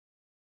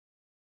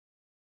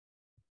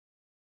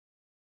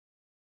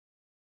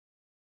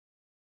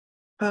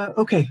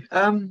Okay.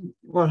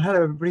 Well,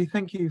 hello, everybody.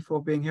 Thank you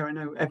for being here. I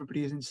know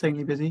everybody is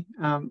insanely busy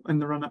in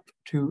the run up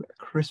to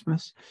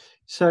Christmas.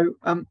 So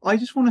I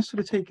just want to sort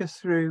of take us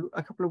through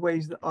a couple of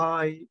ways that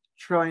I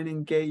try and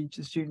engage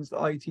the students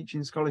that I teach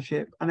in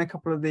scholarship, and a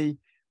couple of the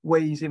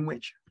ways in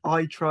which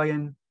I try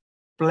and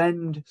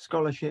blend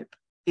scholarship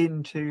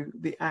into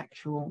the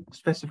actual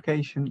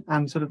specification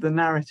and sort of the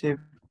narrative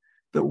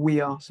that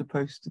we are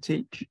supposed to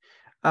teach.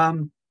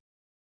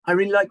 I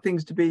really like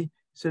things to be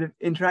sort of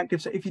interactive.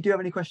 So if you do have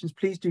any questions,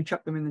 please do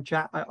chuck them in the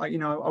chat. I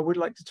would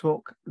like to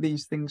talk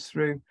these things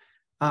through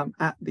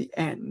at the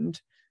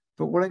end.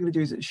 But what I'm going to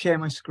do is share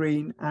my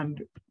screen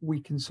and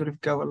we can sort of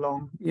go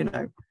along,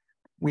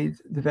 with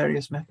the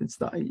various methods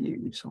that I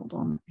use. Hold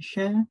on,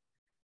 share.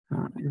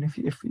 And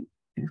if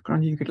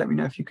Grania, you could let me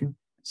know if you can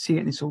see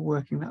it and it's all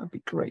working, that would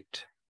be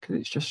great, because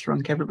it's just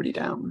shrunk everybody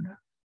down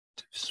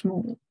to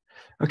small.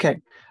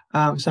 Okay,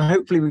 so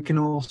hopefully we can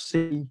all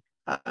see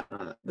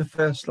the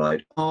first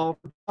slide of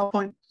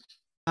PowerPoint.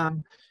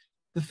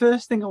 The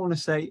first thing I want to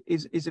say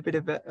is a bit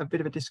of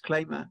a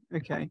disclaimer.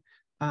 Okay,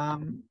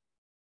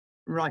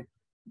 right.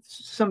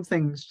 Some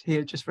things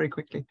here just very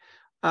quickly.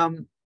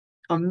 I'm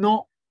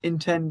not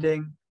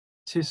intending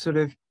to sort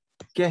of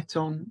get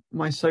on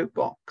my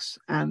soapbox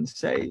and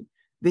say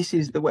this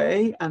is the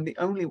way and the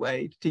only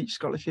way to teach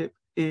scholarship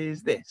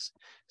is this.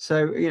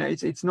 So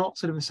it's not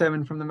sort of a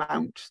sermon from the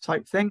mount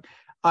type thing.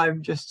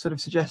 I'm just sort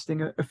of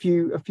suggesting a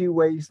few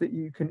ways that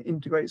you can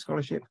integrate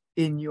scholarship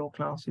in your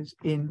classes,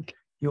 in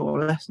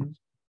your lessons.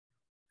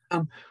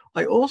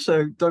 I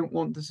also don't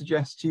want to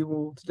suggest to you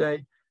all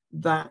today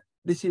that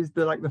this is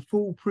the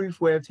foolproof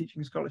way of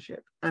teaching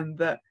scholarship, and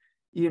that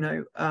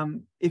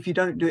if you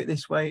don't do it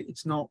this way,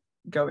 it's not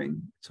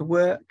going to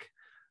work.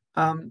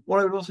 What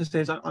I would also say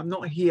is I'm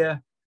not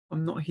here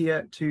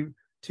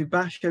to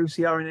bash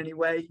OCR in any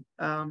way,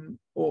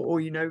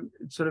 or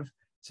sort of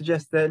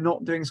suggest they're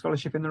not doing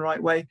scholarship in the right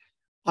way.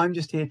 I'm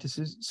just here to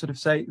sort of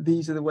say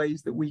these are the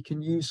ways that we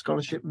can use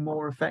scholarship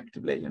more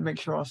effectively and make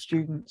sure our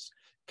students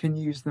can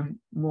use them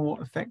more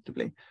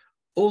effectively.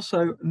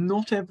 Also,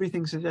 not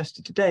everything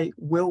suggested today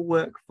will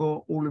work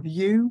for all of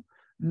you,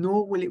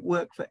 nor will it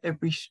work for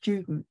every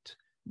student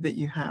that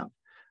you have.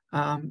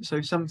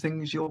 So some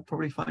things you'll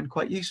probably find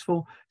quite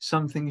useful,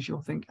 some things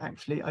you'll think,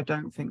 actually, I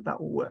don't think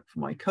that will work for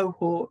my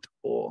cohort,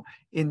 or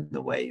in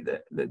the way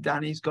that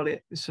Danny's got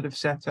it sort of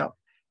set up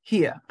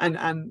here.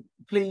 And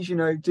please,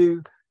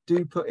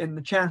 do put in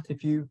the chat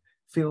if you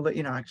feel that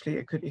actually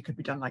it could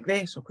be done like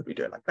this, or could we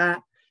do it like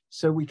that,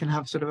 so we can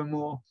have sort of a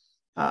more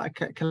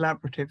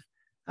collaborative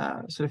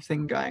sort of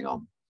thing going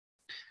on.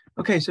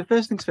 Okay, so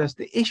first things first,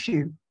 the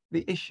issue,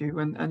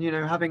 and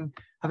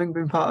having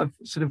been part of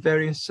sort of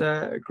various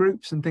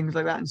groups and things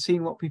like that, and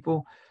seeing what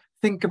people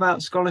think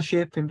about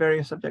scholarship in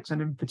various subjects,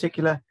 and in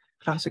particular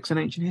classics and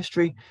ancient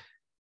history,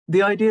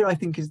 the idea, I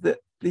think, is that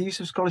the use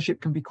of scholarship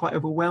can be quite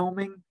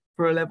overwhelming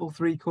for a level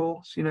 3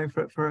 course,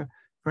 for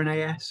an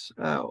AS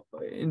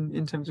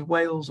in terms of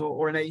Wales,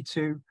 or an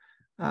A2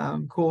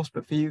 course,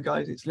 but for you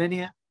guys it's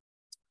linear.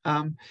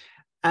 And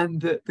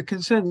the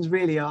concerns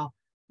really are,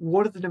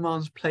 what are the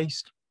demands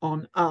placed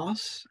on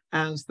us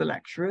as the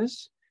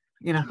lecturers?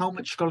 How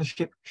much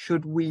scholarship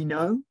should we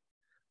know?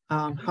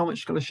 How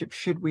much scholarship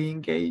should we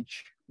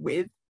engage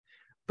with?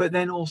 But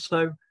then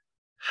also,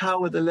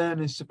 how are the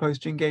learners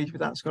supposed to engage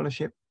with that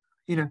scholarship?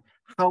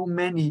 How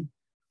many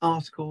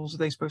articles are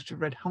they supposed to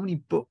have read? How many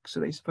books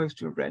are they supposed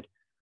to have read?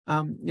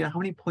 How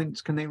many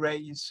points can they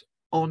raise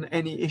on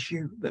any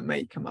issue that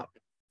may come up?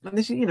 And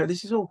this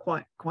is all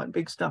quite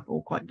big stuff,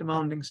 all quite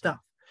demanding stuff.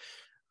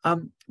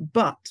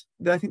 But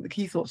I think the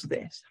key thoughts are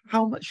this: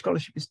 how much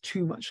scholarship is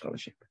too much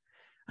scholarship?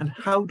 And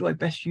how do I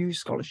best use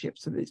scholarship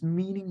so that it's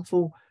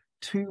meaningful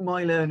to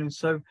my learners?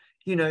 So,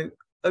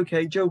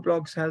 okay, Joe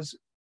Bloggs has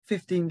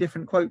 15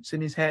 different quotes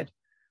in his head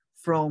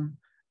from,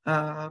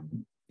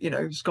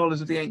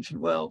 scholars of the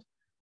ancient world.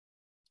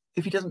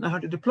 If he doesn't know how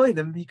to deploy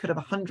them, he could have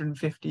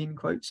 115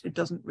 quotes. It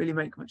doesn't really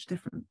make much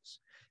difference.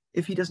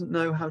 If he doesn't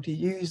know how to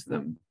use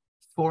them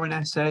for an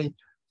essay,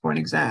 for an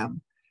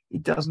exam,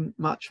 it doesn't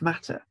much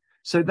matter.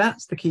 So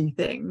that's the key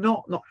thing,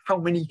 not how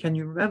many can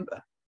you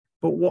remember,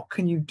 but what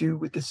can you do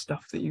with the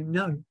stuff that you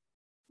know?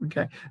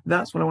 Okay,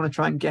 that's what I want to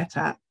try and get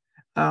at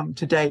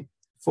today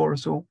for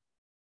us all.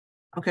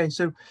 Okay,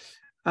 so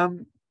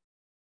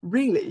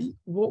really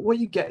what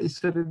you get is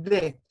sort of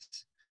this.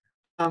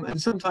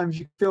 And sometimes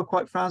you feel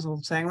quite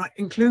frazzled saying, right,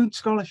 include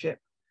scholarship.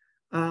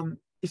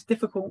 It's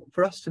difficult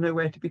for us to know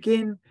where to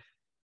begin.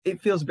 It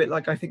feels a bit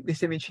like, I think,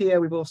 this image here,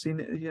 we've all seen,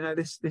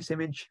 this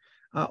image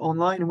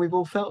online, and we've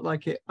all felt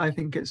like it, I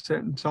think, at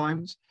certain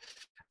times.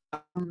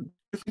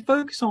 If we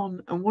focus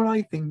on, and what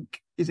I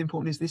think is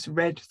important, is this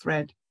red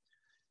thread.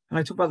 And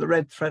I talk about the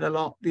red thread a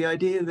lot, the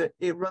idea that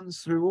it runs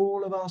through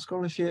all of our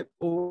scholarship,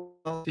 all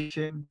our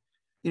teaching,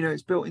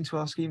 it's built into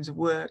our schemes of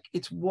work.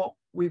 It's what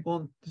we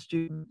want the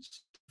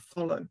students to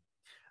follow.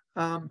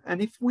 And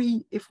if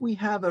we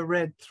have a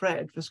red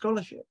thread for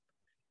scholarship,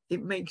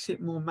 it makes it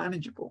more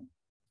manageable.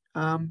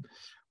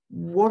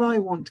 What I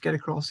want to get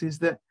across is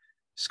that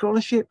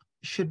scholarship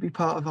should be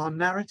part of our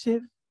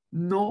narrative,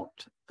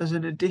 not as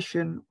an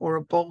addition or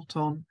a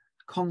bolt-on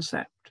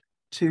concept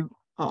to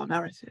our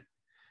narrative.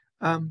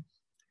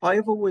 I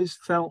have always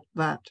felt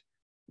that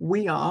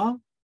we are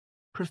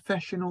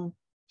professional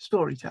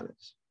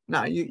storytellers.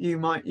 Now, you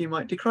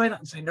might decry that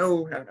and say,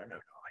 no,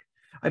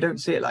 I don't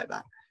see it like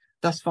that.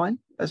 That's fine.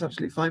 That's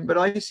absolutely fine. But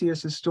I see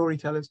us as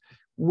storytellers.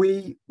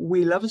 We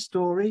love a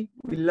story.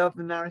 We love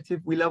the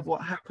narrative. We love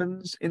what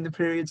happens in the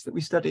periods that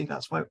we study.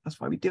 That's why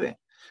we do it.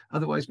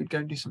 Otherwise, we'd go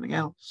and do something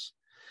else.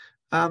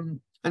 And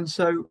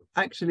so,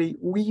 actually,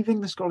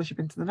 weaving the scholarship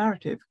into the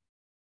narrative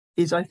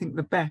is, I think,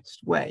 the best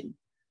way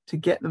to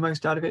get the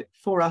most out of it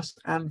for us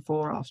and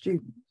for our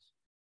students.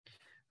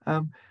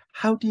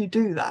 How do you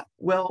do that?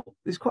 Well,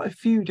 there's quite a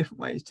few different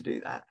ways to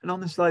do that. And on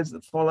the slides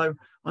that follow,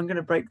 I'm going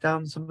to break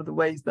down some of the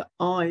ways that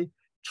I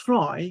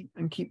try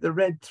and keep the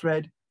red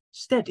thread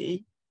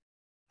steady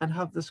and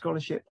have the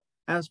scholarship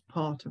as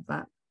part of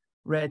that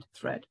red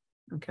thread.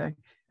 Okay.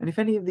 And if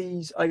any of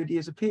these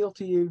ideas appeal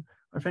to you,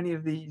 or if any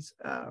of these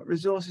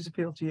resources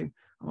appeal to you,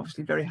 I'm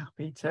obviously very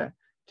happy to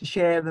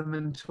share them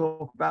and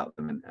talk about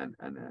them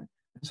and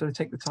sort of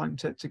take the time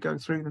to go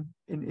through them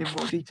in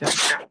more detail.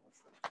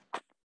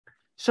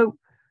 So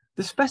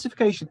the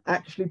specification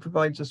actually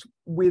provides us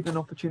with an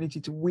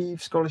opportunity to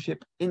weave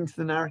scholarship into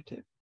the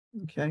narrative.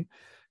 Okay,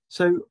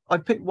 so I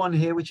picked one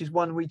here, which is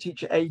one we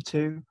teach at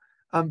A2,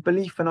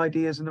 Belief and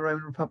Ideas in the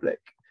Roman Republic.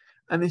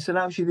 And this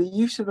allows you the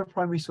use of the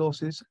primary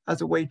sources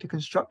as a way to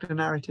construct a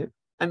narrative.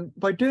 And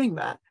by doing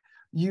that,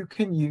 you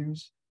can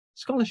use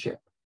scholarship.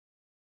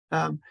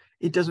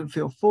 It doesn't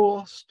feel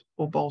forced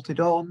or bolted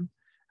on.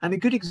 And a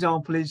good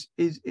example is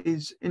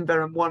in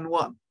Verum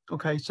 1.1.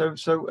 Okay,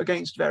 so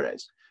against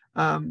Verres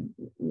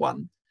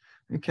 1.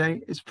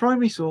 Okay, it's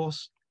primary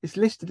source. It's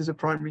listed as a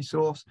primary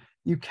source.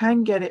 You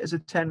can get it as a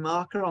 10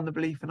 marker on the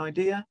belief and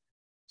idea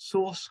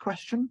source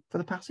question for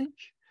the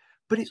passage,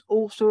 but it's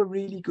also a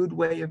really good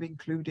way of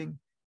including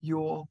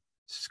your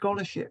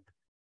scholarship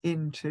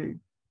into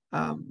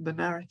the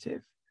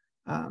narrative.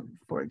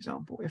 For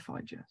example, if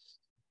I just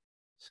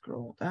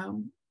scroll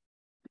down,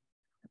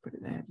 I put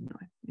it there, didn't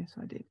I? Yes,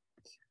 I did.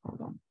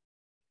 Hold on.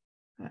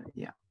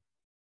 Yeah.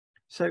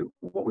 So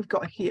what we've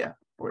got here,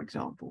 for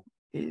example,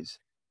 is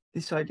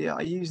this idea.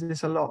 I use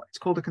this a lot. It's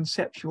called a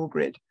conceptual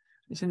grid.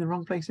 It's in the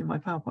wrong place in my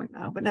PowerPoint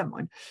now, but never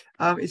mind.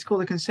 It's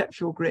called a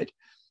conceptual grid.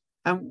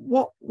 And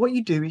what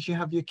you do is you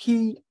have your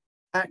key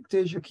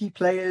actors, your key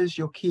players,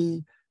 your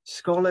key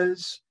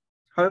scholars,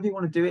 however you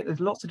want to do it. There's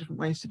lots of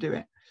different ways to do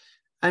it.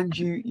 And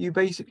you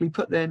basically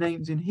put their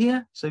names in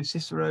here. So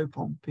Cicero,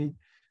 Pompey,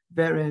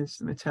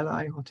 Verres,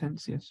 Metellae,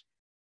 Hortensius.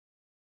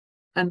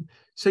 And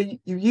so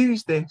you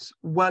use this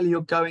while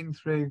you're going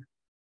through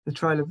the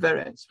trial of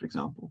Verres, for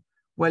example,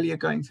 while you're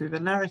going through the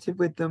narrative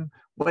with them,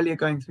 while you're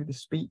going through the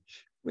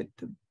speech with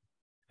them.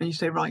 And you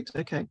say, right,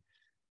 okay,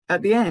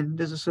 at the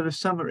end, as a sort of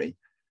summary,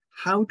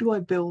 how do I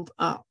build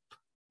up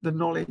the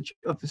knowledge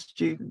of the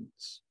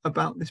students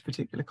about this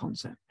particular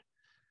concept?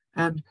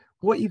 And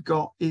what you've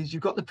got is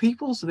you've got the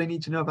people, so they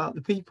need to know about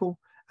the people,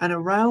 and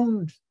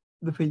around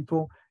the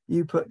people,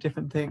 you put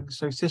different things.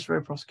 So Cicero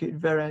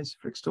prosecuted Verres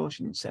for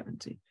extortion in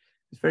 70.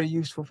 It's very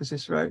useful for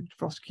Cicero to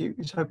prosecute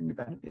who's hoping to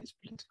benefit his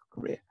political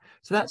career.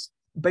 So that's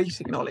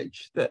basic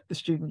knowledge that the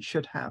student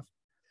should have.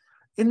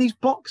 In these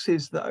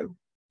boxes, though,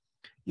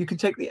 you can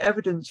take the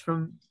evidence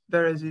from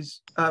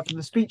Verres's, from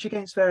the speech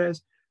against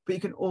Verres, but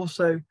you can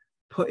also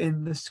put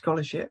in the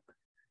scholarship.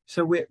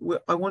 So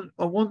I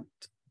want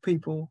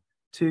people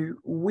to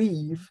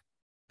weave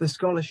the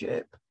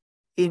scholarship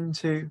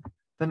into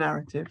the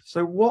narrative.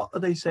 So what are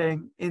they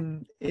saying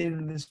in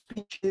the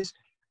speeches,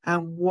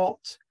 and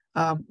what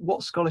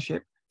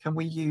scholarship can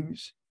we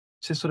use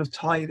to sort of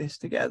tie this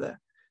together?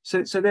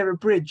 So they're a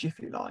bridge, if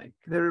you like.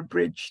 They're a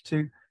bridge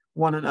to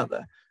one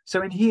another.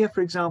 So in here,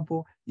 for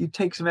example, you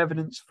take some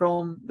evidence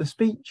from the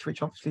speech,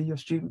 which obviously your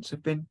students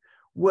have been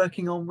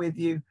working on with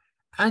you,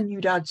 and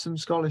you'd add some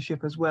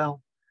scholarship as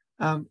well,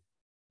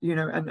 you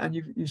know, and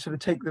you sort of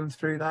take them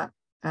through that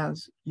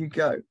as you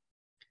go.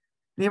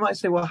 And you might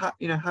say, well,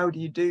 how do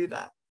you do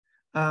that?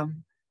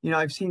 You know,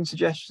 I've seen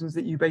suggestions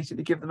that you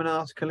basically give them an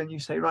article and you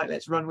say, right,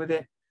 let's run with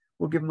it.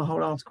 We'll give them the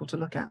whole article to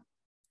look at.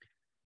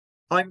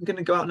 I'm going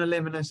to go out on a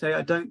limb and I say,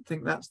 I don't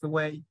think that's the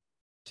way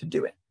to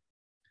do it.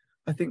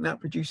 I think that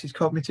produces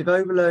cognitive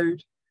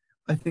overload.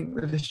 I think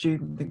that the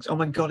student thinks, oh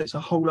my God, it's a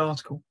whole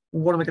article.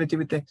 What am I going to do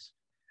with this?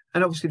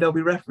 And obviously there'll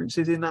be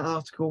references in that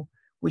article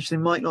which they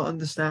might not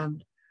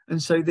understand.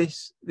 And so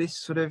this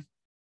sort of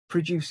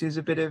produces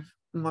a bit of,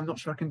 I'm not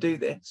sure I can do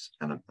this,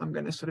 and I'm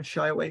going to sort of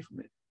shy away from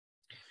it.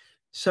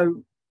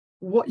 So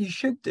what you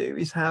should do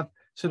is have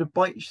sort of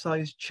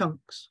bite-sized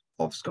chunks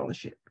of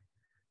scholarship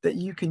that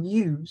you can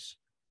use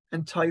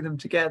and tie them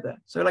together.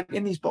 So like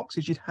in these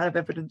boxes, you'd have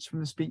evidence from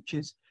the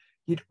speeches.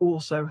 You'd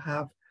also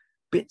have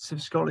bits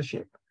of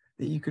scholarship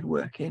that you could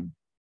work in.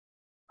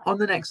 On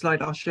the next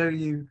slide, I'll show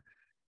you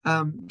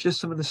just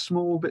some of the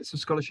small bits of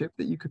scholarship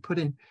that you could put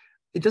in.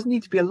 It doesn't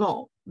need to be a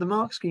lot. The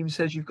mark scheme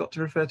says you've got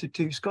to refer to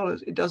 2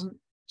 scholars. It doesn't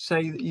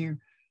say that you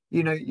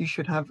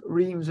should have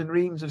reams and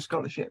reams of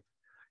scholarship.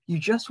 You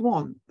just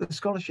want the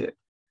scholarship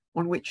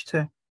on which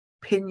to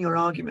pin your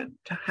argument,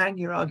 to hang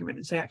your argument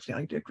and say, actually,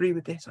 I agree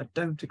with this, I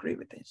don't agree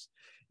with this.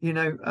 You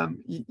know,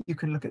 you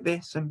can look at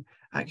this and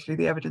actually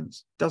the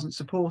evidence doesn't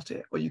support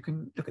it, or you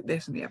can look at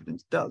this and the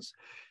evidence does.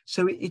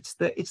 So it's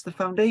the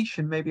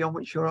foundation maybe on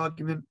which your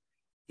argument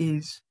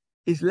is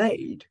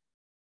laid,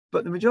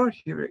 but the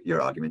majority of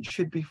your argument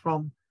should be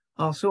from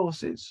our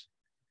sources,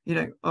 you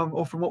know,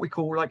 or from what we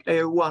call like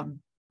AO1,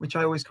 which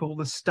I always call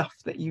the stuff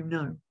that you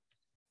know.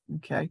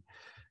 Okay,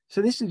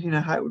 so this is, you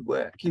know, how it would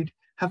work. You'd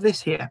have this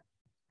here,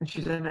 which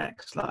is the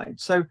next slide.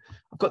 So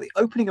I've got the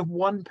opening of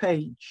one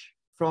page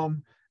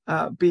from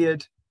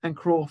Beard and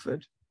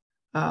Crawford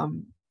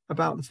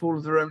about the fall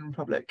of the Roman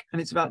Republic,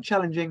 and it's about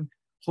challenging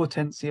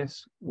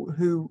Hortensius,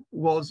 who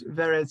was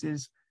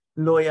Verres's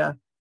lawyer,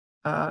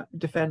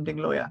 defending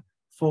lawyer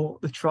for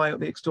the trial,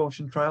 the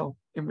extortion trial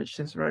in which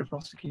Cicero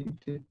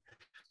prosecuted.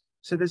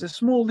 So there's a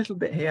small little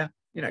bit here,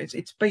 you know,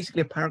 it's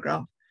basically a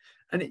paragraph,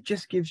 and it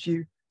just gives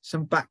you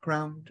some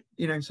background,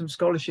 you know, some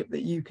scholarship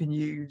that you can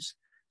use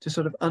to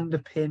sort of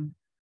underpin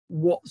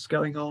what's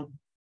going on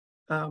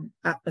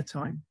at the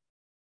time.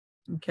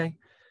 Okay,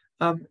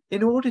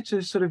 in order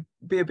to sort of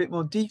be a bit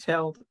more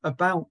detailed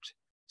about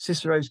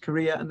Cicero's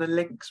career and the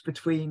links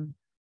between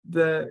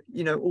the,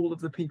 you know, all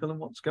of the people and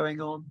what's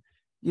going on,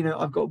 you know,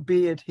 I've got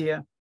Beard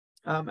here,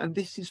 and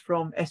this is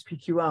from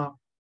SPQR,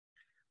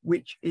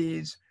 which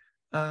is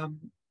a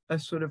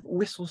sort of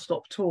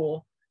whistle-stop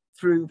tour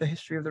through the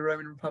history of the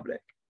Roman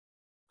Republic.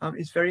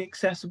 It's very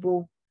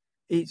accessible,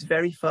 it's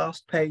very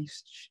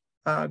fast-paced.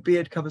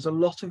 Beard covers a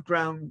lot of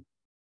ground,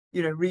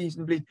 you know,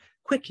 reasonably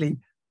quickly,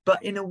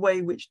 but in a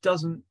way which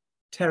doesn't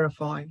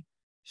terrify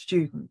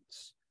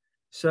students.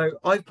 So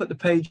I've put the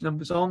page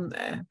numbers on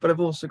there, but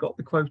I've also got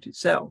the quote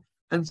itself.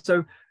 And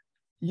so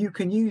you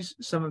can use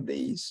some of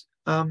these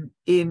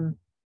in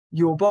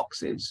your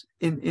boxes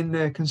in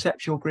the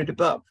conceptual grid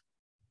above.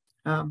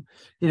 You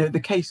know, the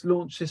case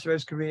launched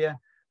Cicero's career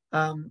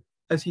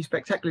as he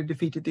spectacularly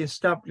defeated the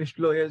established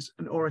lawyers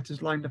and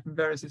orators lined up in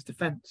Verres's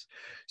defense.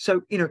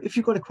 So, you know, if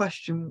you've got a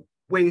question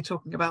where you're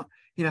talking about,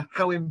 you know,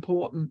 how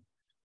important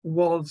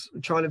was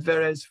the trial of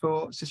Verres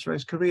for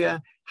Cicero's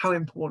career, how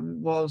important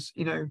was,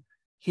 you know,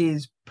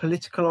 his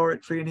political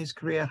oratory in his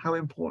career, how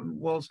important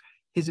was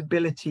his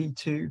ability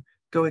to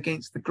go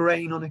against the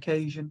grain on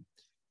occasion,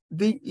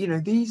 you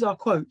know, these are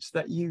quotes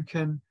that you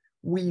can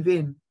weave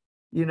in.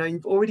 You know,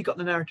 you've already got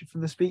the narrative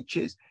from the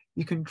speeches,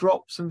 you can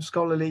drop some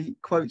scholarly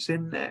quotes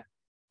in there,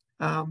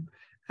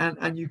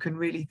 and you can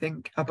really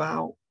think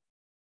about,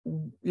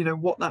 you know,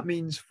 what that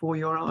means for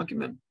your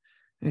argument.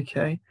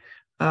 Okay,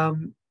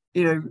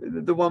 you know,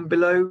 the one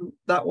below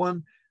that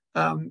one,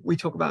 we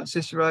talk about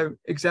Cicero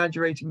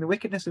exaggerating the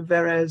wickedness of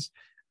Verres,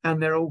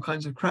 and there are all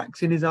kinds of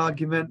cracks in his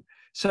argument.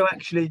 So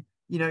actually,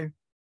 you know,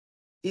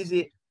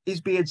 is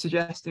Beard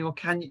suggesting, or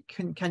can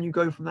you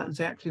go from that and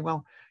say, actually,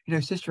 well, you know,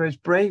 Cicero's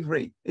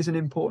bravery is an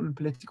important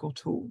political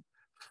tool.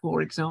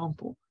 For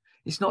example,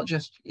 it's not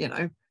just, you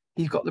know,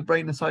 he's got the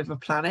brain the size of a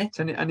planet,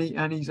 and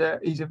he's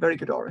a very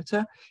good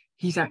orator.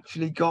 He's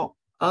actually got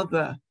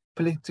other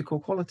political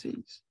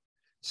qualities.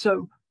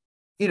 So,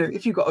 you know,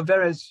 if you've got a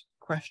Verres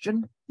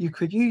question, you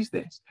could use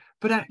this,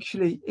 but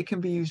actually it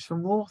can be used for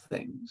more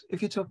things.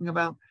 If you're talking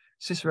about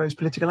Cicero's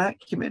political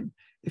acumen,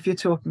 if you're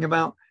talking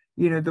about,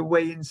 you know, the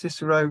way in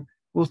Cicero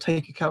will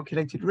take a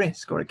calculated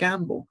risk or a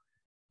gamble,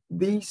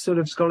 these sort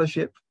of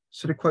scholarship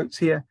sort of quotes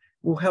here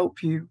will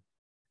help you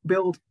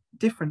build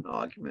different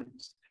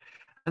arguments.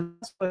 And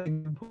that's very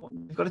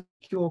important. You've got to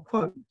take your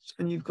quotes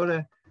and you've got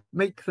to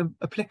make them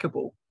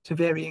applicable to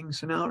varying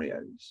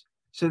scenarios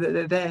so that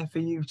they're there for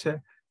you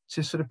to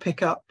sort of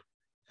pick up,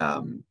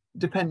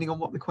 depending on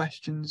what the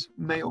questions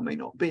may or may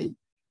not be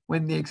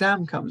when the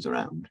exam comes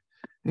around.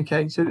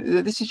 Okay, so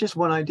this is just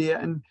one idea,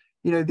 and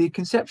you know, the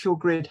conceptual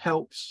grid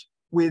helps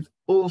with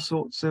all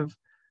sorts of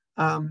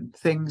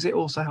things. It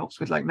also helps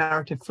with like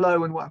narrative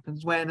flow and what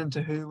happens when and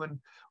to who and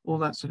all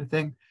that sort of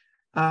thing.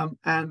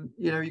 And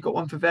you know, you've got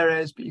one for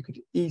Verres, but you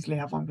could easily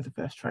have one for the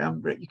first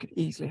triumvirate. You could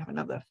easily have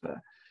another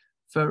for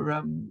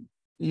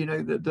you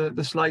know,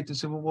 the slight of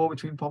civil war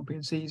between Pompey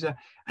and Caesar.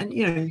 And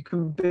you know, you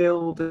can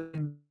build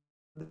in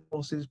the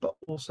forces, but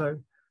also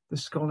the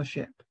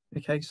scholarship.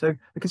 Okay, so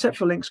the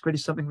conceptual links grid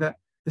is something that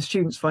the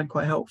students find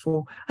quite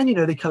helpful, and you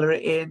know, they color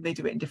it in, they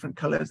do it in different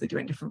colors, they do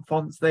it in different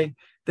fonts, they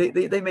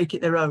make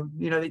it their own.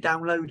 You know, they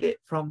download it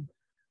from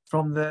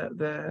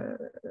the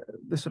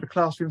sort of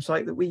classroom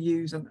site that we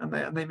use, and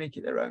they make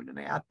it their own, and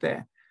they add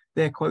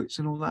their quotes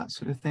and all that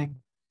sort of thing.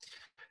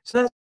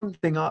 So that's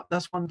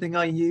one thing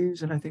I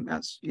use, and I think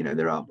that's, you know,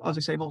 there are, as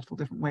I say, multiple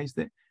different ways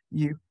that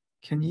you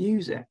can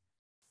use it.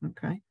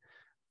 Okay,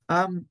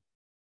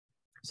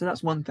 so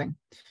that's one thing.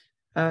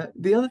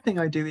 The other thing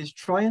I do is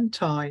try and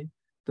tie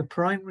the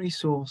primary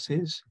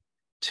sources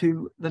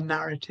to the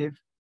narrative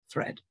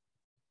thread.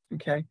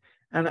 Okay,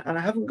 and I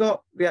haven't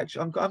got the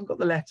actual, I haven't got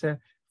the letter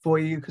for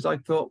you because I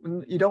thought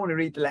you don't want to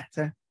read the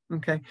letter.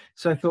 Okay,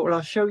 so I thought, well,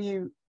 I'll show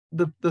you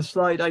the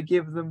slide I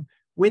give them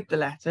with the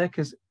letter,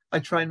 because I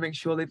try and make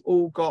sure they've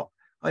all got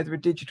either a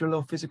digital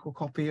or physical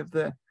copy of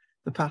the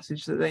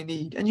passage that they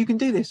need. And you can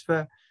do this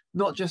for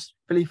not just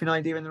belief in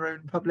idea in the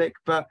Roman Republic,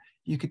 but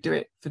you could do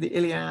it for the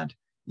Iliad,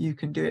 you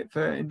can do it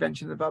for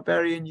Invention of the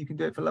Barbarian, you can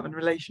do it for Love and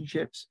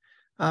Relationships.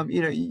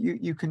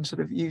 You can sort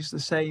of use the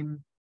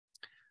same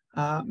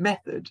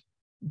method,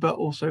 but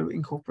also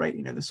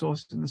incorporate, the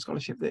sources and the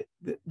scholarship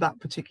that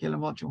particular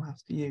module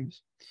has to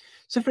use.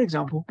 So, for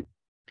example,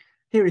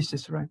 here is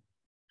Cicero,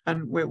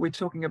 and we're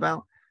talking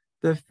about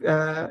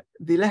the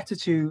letter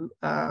to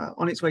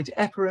on its way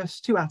to Epirus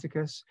to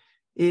Atticus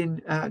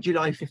in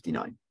July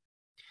 59.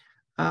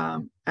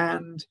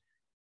 And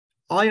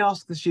I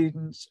asked the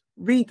students,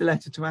 read the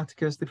letter to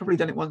Atticus. They've probably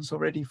done it once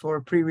already for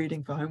a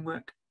pre-reading for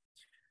homework.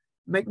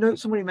 Make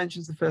notes on when he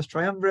mentions the first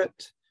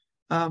triumvirate.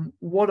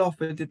 What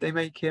offer did they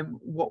make him?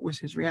 What was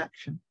his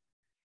reaction?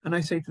 And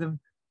I say to them,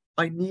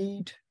 I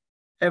need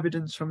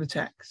evidence from the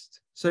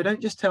text. So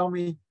don't just tell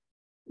me,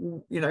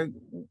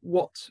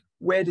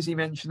 where does he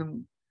mention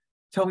them?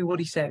 Tell me what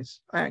he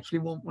says. I actually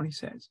want what he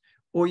says.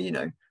 Or,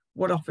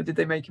 what offer did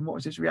they make him? What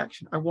was his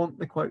reaction? I want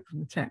the quote from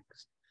the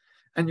text.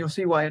 And you'll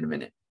see why in a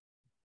minute.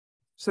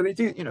 So they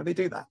do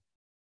that.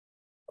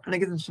 And I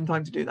give them some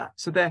time to do that.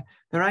 So they're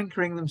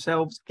anchoring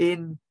themselves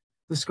in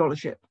the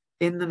scholarship,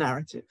 in the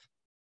narrative.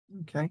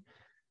 Okay.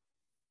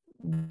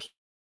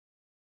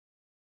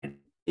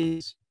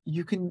 Is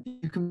you can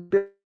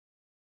build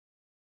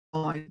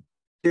by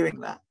doing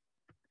that.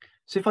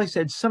 So if I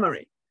said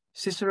summary,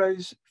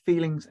 Cicero's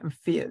feelings and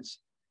fears,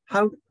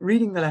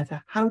 reading the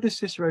letter, how does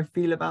Cicero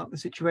feel about the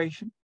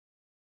situation?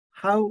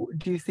 How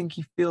do you think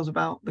he feels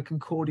about the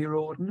Concordia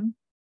Ordinum?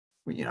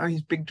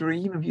 His big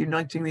dream of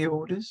uniting the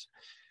orders.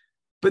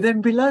 But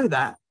then below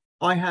that,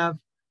 I have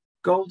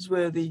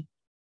Goldsworthy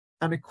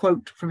and a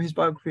quote from his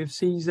biography of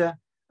Caesar,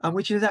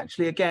 which is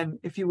actually, again,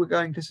 if you were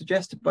going to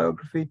suggest a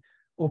biography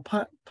or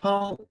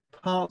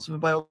parts of a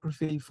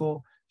biography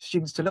for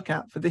students to look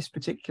at for this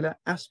particular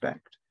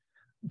aspect,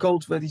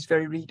 Goldsworthy is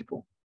very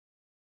readable.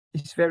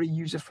 It's very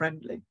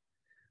user-friendly.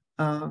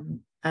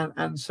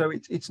 And so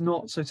it's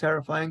not so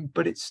terrifying,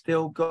 but it's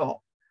still got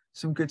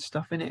some good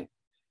stuff in it.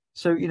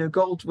 So,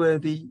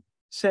 Goldsworthy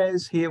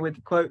says here with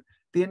the quote,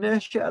 the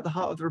inertia at the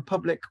heart of the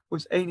Republic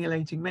was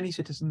alienating many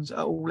citizens at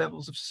all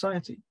levels of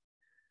society.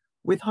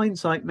 With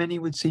hindsight, many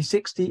would see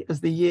 60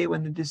 as the year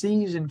when the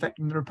disease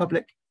infecting the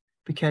Republic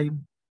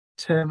became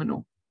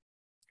terminal.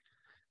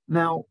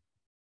 Now,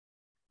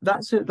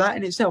 that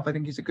in itself, I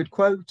think, is a good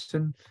quote.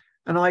 And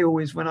I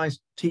always, when I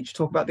teach,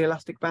 talk about the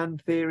elastic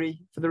band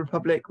theory for the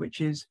Republic, which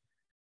is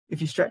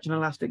if you stretch an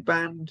elastic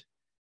band,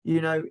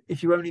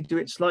 if you only do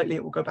it slightly,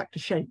 it will go back to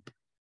shape.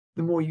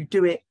 The more you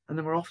do it, and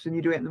the more often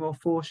you do it, and the more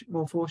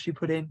force you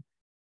put in,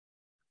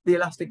 the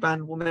elastic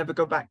band will never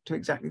go back to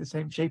exactly the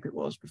same shape it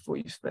was before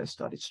you first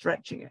started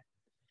stretching it.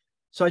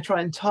 So I try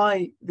and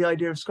tie the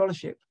idea of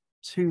scholarship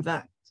to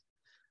that.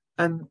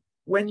 And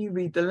when you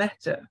read the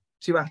letter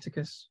to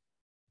Atticus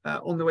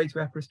on the way to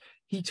Epirus,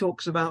 he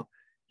talks about,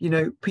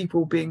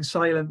 people being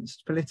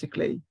silenced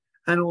politically.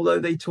 And although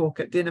they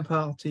talk at dinner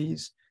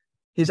parties,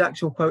 his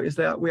actual quote is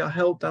that we are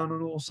held down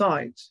on all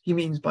sides. He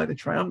means by the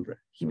triumvirate.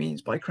 He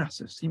means by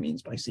Crassus. He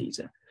means by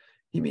Caesar.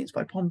 He means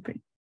by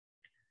Pompey.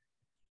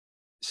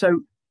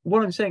 So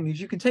what I'm saying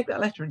is you can take that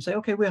letter and say,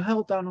 okay, we're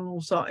held down on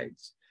all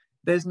sides.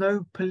 There's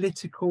no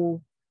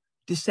political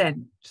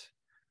dissent.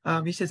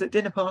 He says at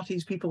dinner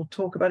parties, people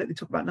talk about it. They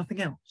talk about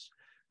nothing else.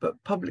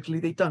 But publicly,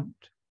 they don't.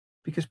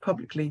 Because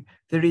publicly,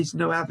 there is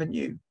no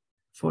avenue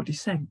for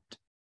dissent.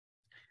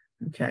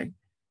 Okay.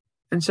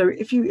 And so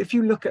if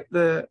you look at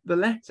the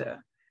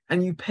letter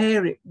and you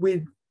pair it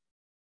with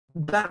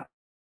that,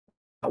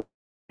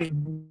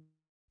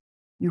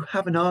 you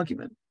have an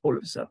argument all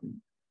of a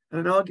sudden, and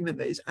an argument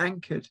that is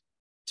anchored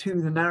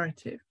to the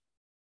narrative,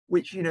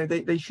 which,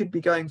 they should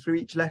be going through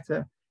each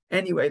letter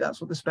anyway. That's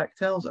what the spec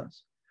tells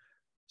us.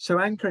 So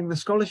anchoring the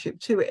scholarship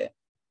to it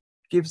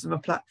gives them a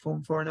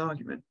platform for an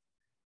argument.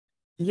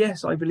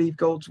 Yes, I believe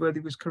Goldsworthy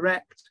was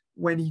correct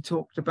when he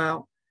talked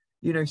about,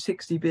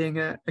 60 being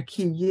a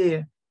key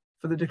year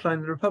for the decline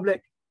of the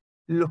Republic.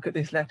 Look at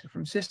this letter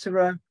from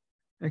Cicero.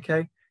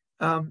 Okay.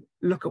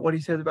 Look at what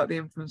he says about the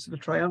influence of the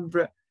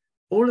triumvirate.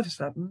 All of a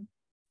sudden,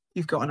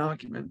 you've got an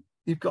argument,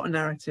 you've got a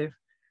narrative,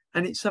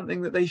 and it's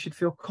something that they should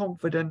feel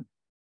confident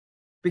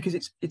because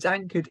it's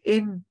anchored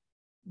in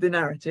the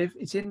narrative,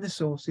 it's in the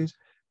sources,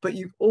 but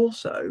you've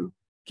also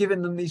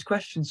given them these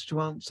questions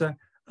to answer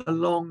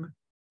along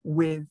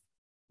with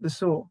the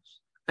source.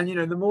 And,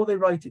 the more they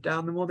write it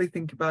down, the more they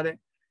think about it,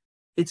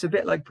 it's a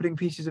bit like putting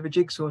pieces of a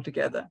jigsaw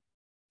together.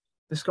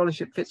 The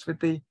scholarship fits with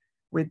the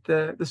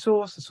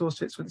source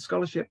fits with the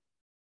scholarship.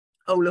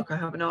 Oh, look, I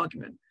have an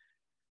argument.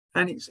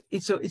 And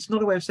it's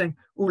not a way of saying,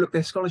 oh, look,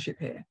 there's scholarship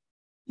here.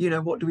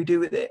 What do we do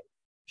with it?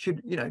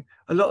 Should,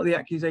 a lot of the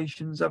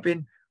accusations have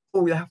been,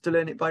 oh, you have to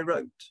learn it by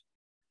rote.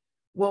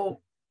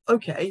 Well,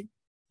 okay,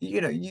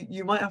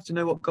 you might have to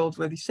know what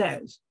Goldsworthy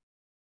says,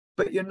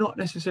 but you're not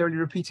necessarily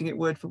repeating it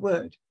word for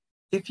word.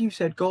 If you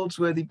said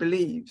Goldsworthy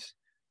believes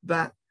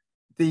that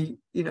the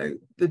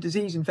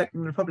disease infecting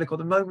the Republic, or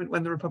the moment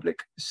when the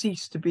Republic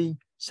ceased to be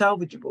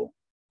salvageable,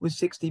 was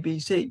 60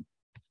 BC,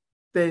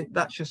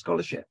 that's your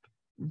scholarship.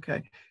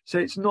 Okay, so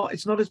it's not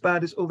as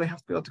bad as, oh, they have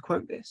to be able to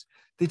quote this.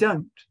 They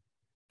don't.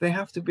 They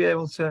have to be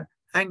able to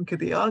anchor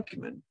the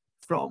argument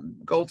from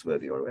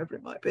Goldsworthy or whoever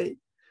it might be.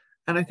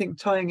 And I think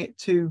tying it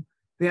to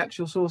the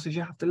actual sources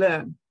you have to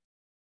learn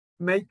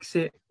makes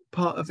it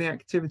part of the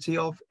activity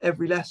of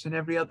every lesson,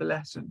 every other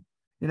lesson,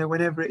 you know,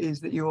 whenever it is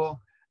that you're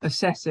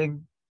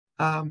assessing,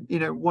 you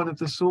know, one of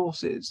the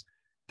sources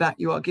that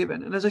you are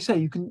given. And as I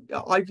say,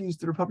 I've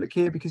used the Republic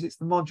here because it's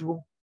the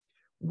module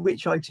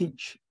which I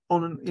teach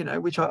on, you know,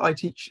 which I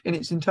teach in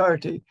its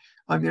entirety.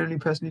 I'm the only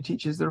person who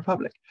teaches the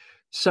Republic.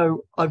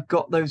 So I've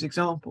got those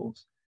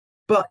examples,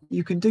 but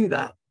you can do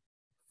that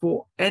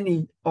for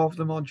any of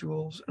the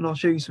modules. And I'll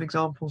show you some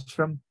examples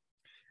from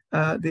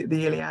the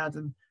Iliad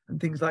and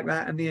things like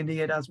that, and the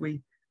Aeneid as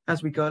we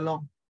go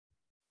along.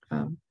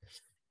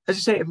 As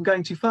you say, if I'm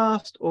going too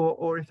fast,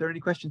 or if there are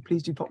any questions,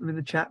 please do pop them in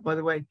the chat, by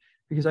the way,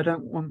 because I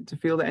don't want to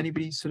feel that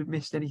anybody's sort of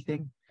missed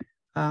anything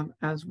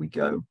as we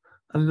go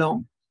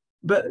along.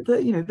 But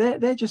you know,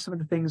 they're just some of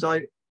the things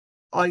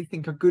I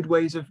think are good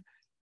ways of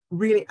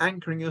really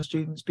anchoring your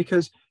students,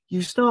 because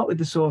you start with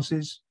the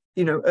sources,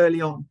 you know, early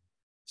on.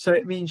 So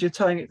it means you're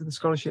tying it to the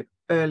scholarship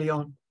early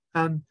on,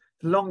 and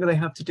the longer they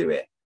have to do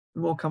it,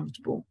 the more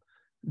comfortable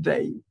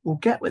they will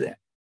get with it.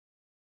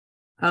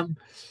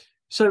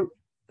 So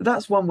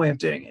that's one way of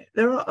doing it.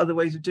 There are other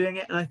ways of doing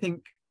it, and I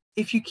think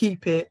if you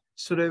keep it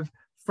sort of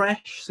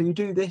fresh, so you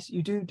do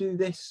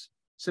this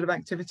sort of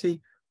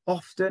activity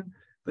often,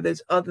 but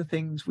there's other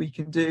things we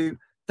can do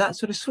that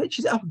sort of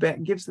switches it up a bit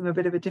and gives them a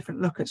bit of a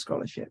different look at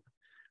scholarship.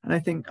 And I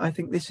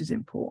think this is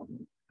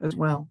important as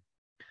well.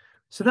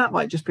 So that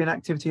might just be an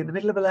activity in the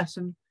middle of a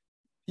lesson.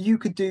 You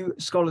could do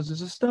scholars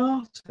as a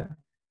starter.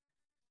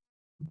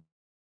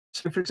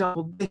 So, for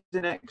example, this is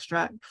an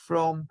extract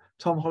from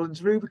Tom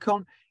Holland's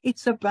Rubicon.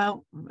 It's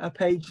about a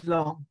page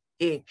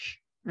long-ish,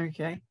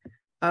 okay?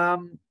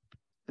 And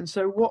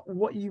so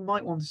what you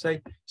might want to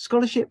say,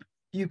 scholarship,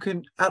 you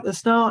can, at the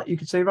start, you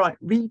could say, right,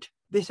 read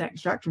this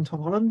extract from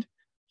Tom Holland,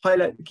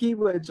 highlight the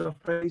keywords or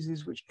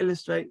phrases which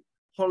illustrate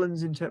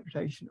Holland's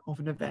interpretation of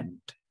an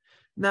event.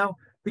 Now,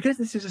 because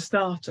this is a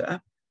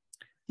starter,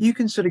 you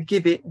can sort of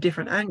give it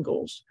different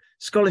angles.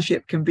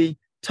 Scholarship can be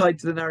tied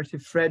to the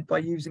narrative thread by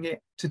using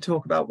it to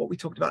talk about what we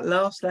talked about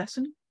last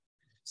lesson.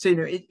 So, you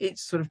know,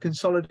 it's sort of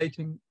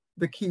consolidating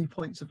the key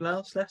points of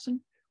last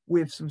lesson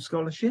with some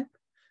scholarship,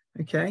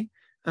 okay?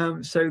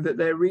 So that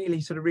they're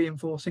really sort of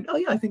reinforcing, oh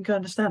yeah, I think I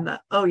understand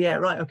that. Oh yeah,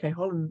 right, okay,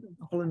 Holland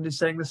is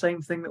saying the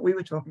same thing that we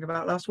were talking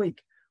about last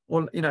week,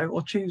 or, you know,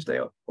 or Tuesday,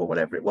 or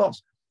whatever it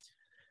was.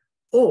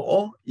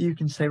 Or you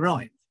can say,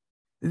 right,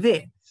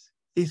 this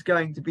is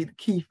going to be the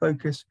key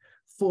focus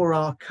for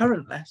our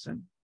current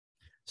lesson.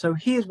 So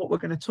here's what we're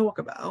going to talk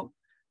about.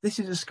 This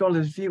is a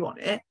scholar's view on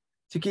it,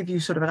 to give you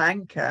sort of an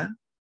anchor,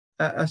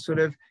 a sort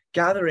of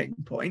gathering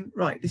point.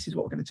 Right, this is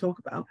what we're going to talk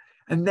about,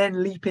 and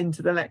then leap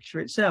into the lecture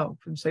itself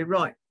and say,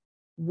 right,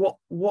 what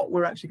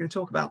we're actually going to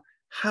talk about.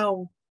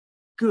 How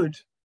good,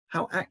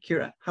 how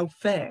accurate, how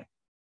fair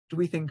do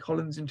we think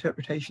Holland's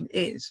interpretation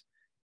is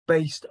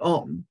based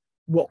on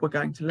what we're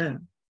going to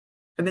learn?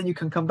 And then you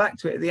can come back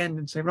to it at the end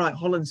and say, right,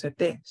 Holland said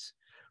this.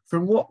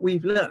 From what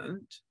we've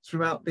learned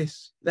throughout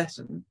this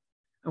lesson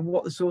and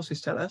what the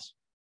sources tell us,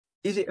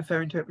 is it a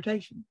fair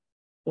interpretation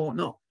or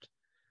not?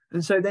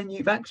 And so then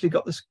you've actually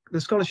got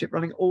the scholarship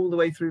running all the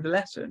way through the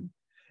lesson,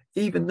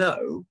 even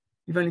though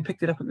you've only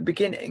picked it up at the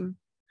beginning,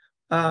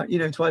 you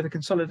know, to either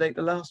consolidate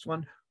the last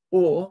one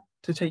or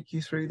to take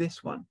you through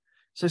this one.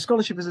 So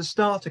scholarship as a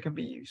starter can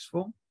be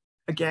useful.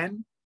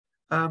 Again,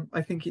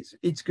 I think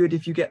it's good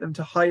if you get them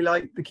to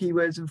highlight the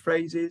keywords and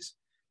phrases,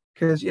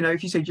 because, you know,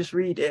 if you say just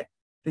read it,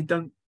 they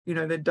don't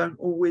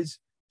always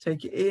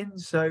take it in.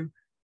 So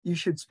you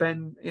should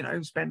spend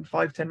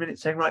 5-10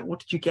 minutes saying, right, what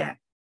did you get?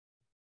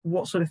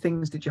 What sort of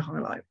things did you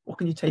highlight? What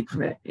can you take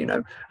from it? You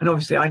know, and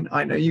obviously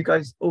I know you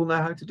guys all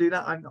know how to do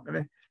that. I'm not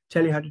going to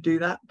tell you how to do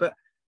that, but,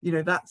 you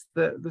know, that's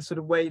the sort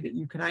of way that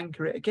you can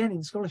anchor it again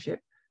in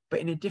scholarship, but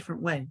in a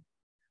different way.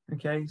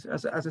 Okay, so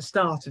as a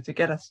starter to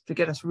get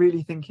us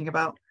really thinking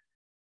about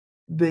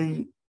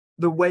the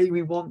way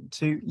we want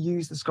to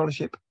use the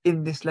scholarship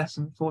in this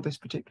lesson for this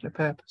particular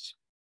purpose.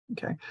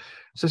 Okay,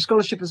 so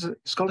scholarship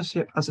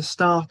as a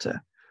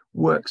starter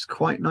works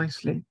quite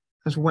nicely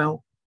as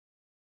well.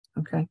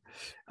 Okay,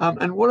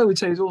 and what I would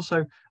say is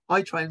also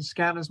I try and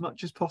scan as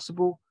much as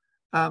possible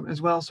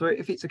as well. So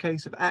if it's a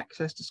case of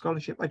access to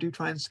scholarship, I do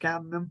try and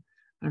scan them,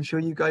 and I'm sure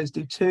you guys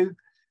do too.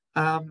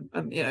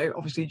 And, you know,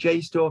 obviously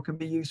JSTOR can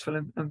be useful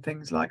and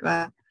things like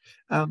that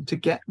to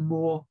get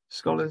more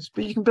scholars.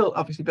 But you can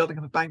building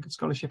up a bank of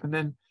scholarship, and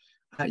then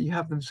you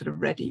have them sort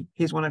of ready.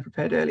 Here's one I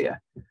prepared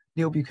earlier,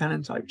 Neil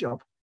Buchanan type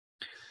job.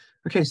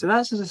 Okay, so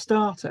that's as a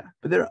starter,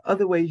 but there are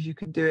other ways you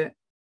can do it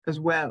as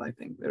well. I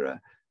think there are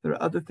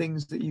other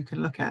things that you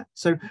can look at.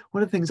 So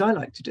one of the things I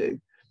like to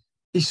do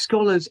is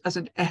scholars as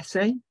an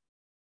essay.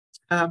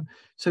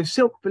 So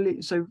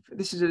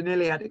this is an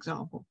Iliad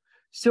example.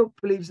 Silk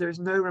believes there is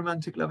no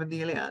romantic love in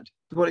the Iliad.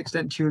 To what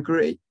extent do you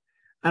agree?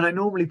 And I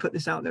normally put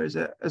this out there as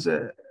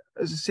a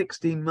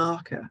 16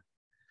 marker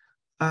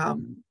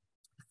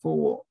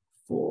for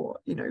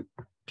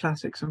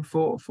classics and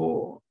for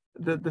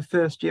the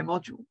first year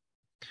module.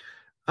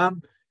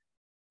 And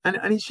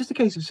it's just a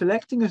case of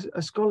selecting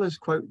a scholar's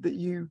quote that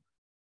you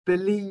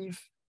believe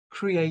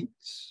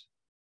creates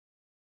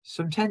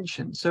some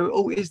tension.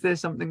 So, is there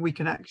something we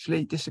can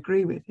actually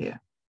disagree with here?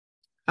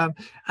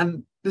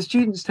 And the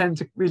students tend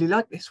to really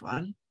like this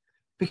one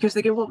because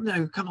they go, well,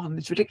 no, come on,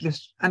 it's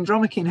ridiculous.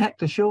 Andromache and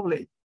Hector,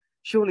 surely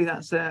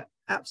that's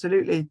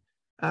absolutely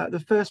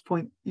the first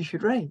point you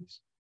should raise.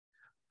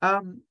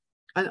 And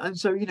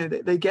so,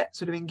 they get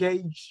sort of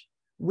engaged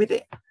with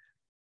it.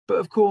 But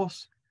of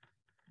course,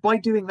 by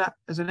doing that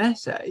as an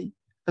essay,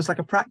 as like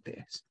a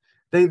practice,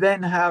 they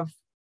then have,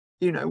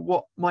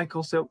 what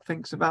Michael Silk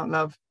thinks about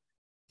love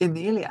in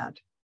the Iliad.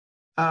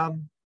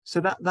 So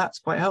that's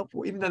quite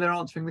helpful, even though they're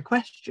answering the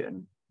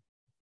question,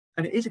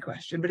 and it is a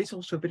question, but it's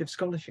also a bit of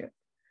scholarship.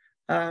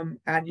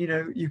 And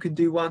you can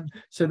do one.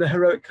 So the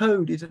heroic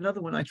code is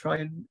another one I try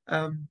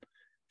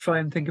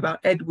and think about.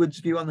 Edward's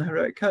view on the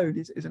heroic code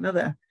is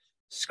another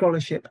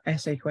scholarship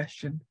essay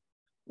question,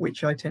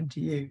 which I tend to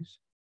use.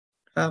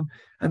 And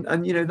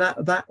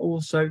that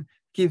also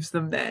gives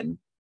them then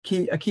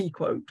a key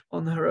quote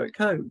on the heroic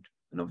code.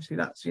 And obviously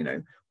that's,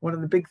 one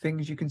of the big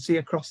things you can see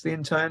across the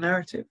entire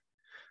narrative.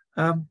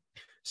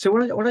 So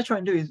what I try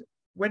and do is,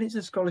 when it's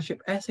a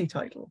scholarship essay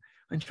title,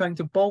 I'm trying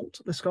to bolt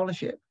the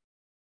scholarship,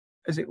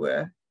 as it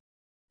were,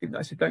 even though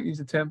I said don't use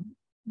the term,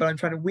 but I'm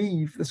trying to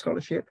weave the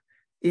scholarship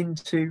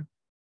into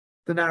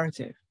the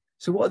narrative.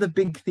 So what are the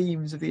big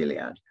themes of the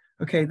Iliad?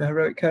 Okay, the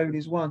heroic code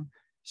is one.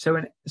 So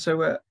an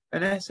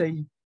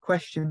essay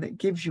question that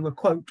gives you a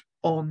quote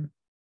on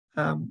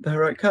the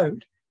heroic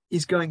code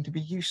is going to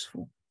be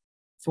useful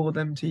for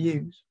them to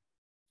use.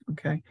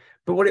 Okay,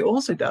 but what it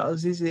also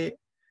does is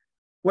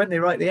when they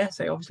write the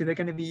essay, obviously they're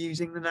going to be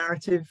using the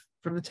narrative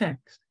from the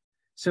text.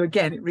 So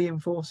again, it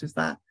reinforces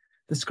that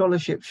the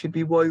scholarship should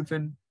be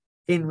woven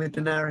in with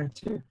the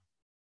narrative.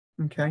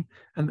 Okay,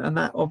 and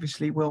that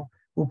obviously will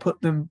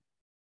put them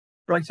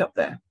right up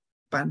there,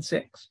 band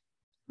 6.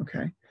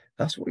 Okay,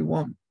 that's what we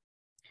want.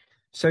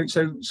 So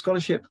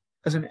scholarship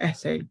as an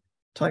essay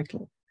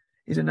title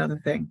is another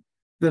thing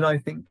that I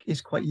think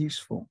is quite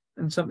useful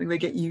and something they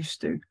get used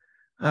to.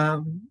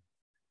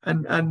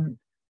 And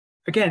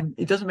again,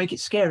 it doesn't make it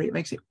scary, it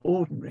makes it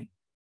ordinary.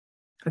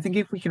 I think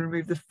if we can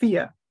remove the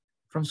fear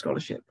from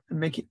scholarship and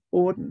make it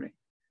ordinary,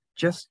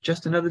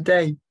 just another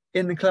day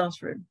in the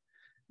classroom,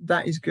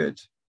 that is good.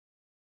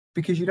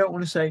 Because you don't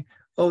want to say,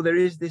 oh, there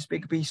is this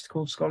big beast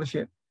called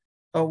scholarship.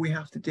 Oh, we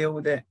have to deal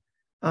with it.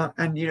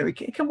 And,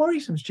 it can worry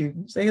some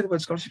students. They hear the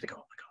word scholarship, they go,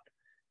 oh my God.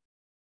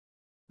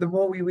 The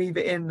more we weave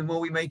it in, the more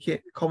we make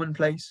it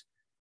commonplace,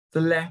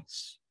 the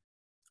less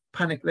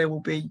panic there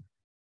will be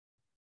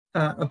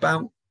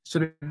about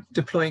sort of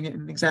deploying it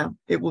in an exam.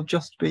 It will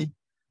just be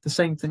the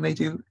same thing they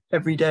do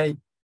every day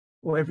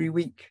or every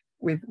week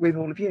with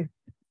all of you.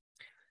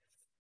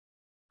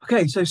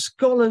 Okay, so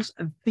scholars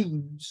and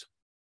themes.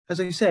 As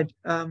I said,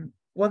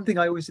 one thing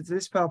I always said to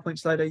this PowerPoint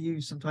slide I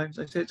use sometimes,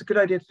 I said it's a good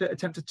idea to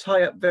attempt to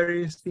tie up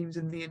various themes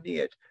in the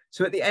Aeneid.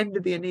 So at the end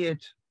of the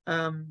Aeneid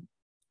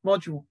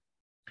module,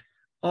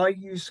 I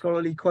use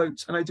scholarly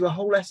quotes and I do a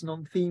whole lesson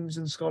on themes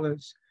and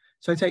scholars.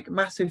 So I take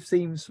massive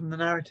themes from the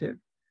narrative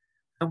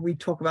and we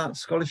talk about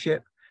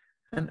scholarship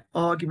and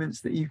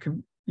arguments that you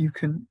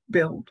can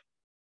build.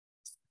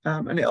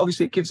 And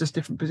obviously it gives us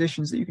different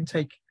positions that you can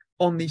take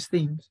on these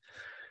themes.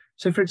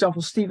 So for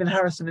example, Stephen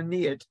Harrison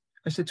Aeneid,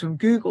 I said to him,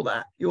 Google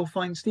that. You'll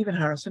find Stephen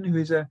Harrison, who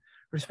is a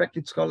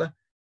respected scholar,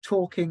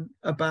 talking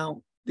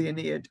about the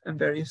Aeneid and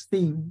various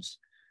themes.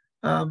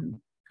 And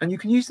you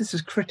can use this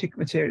as critical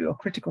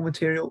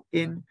material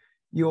in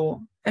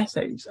your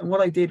essays. And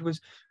what I did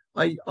was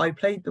I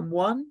played them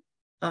one,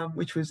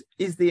 which was,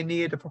 is the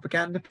Aeneid a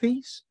propaganda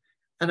piece?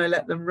 And I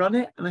let them run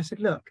it. And I said,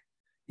 look,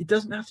 it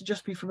doesn't have to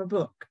just be from a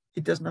book.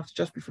 It doesn't have to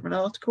just be from an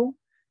article.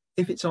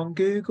 If it's on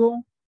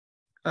Google,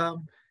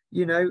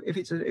 if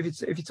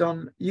it's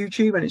on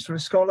YouTube and it's from a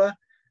scholar,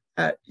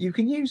 you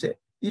can use it.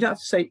 You don't have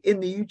to say in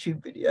the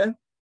YouTube video.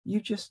 You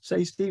just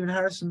say Stephen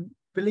Harrison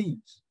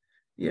believes.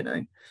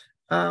 The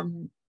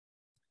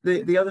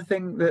other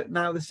thing that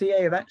now the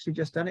CA have actually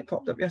just done, it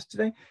popped up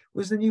yesterday,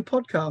 was the new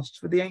podcasts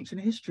for the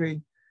ancient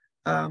history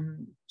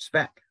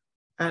spec.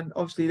 And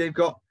obviously they've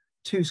got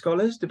 2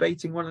 scholars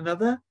debating one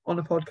another on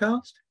a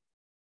podcast.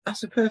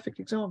 That's a perfect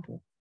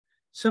example.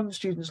 Some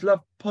students love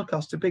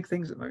podcasts, are big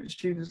things at the moment.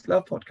 Students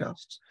love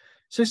podcasts.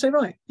 So say,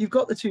 right, you've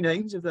got the 2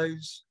 names of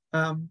those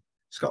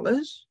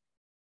scholars,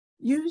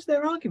 use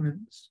their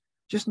arguments.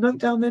 Just note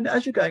down then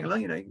as you're going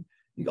along,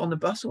 on the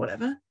bus or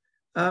whatever,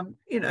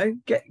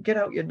 get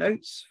out your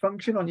notes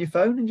function on your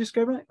phone and just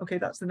go, right, okay,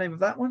 that's the name of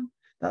that one.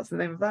 That's the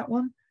name of that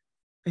one.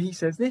 He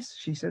says this,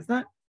 she says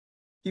that.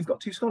 You've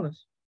got 2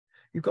 scholars.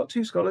 You've got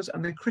 2 scholars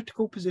and the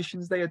critical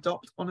positions they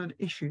adopt on an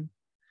issue.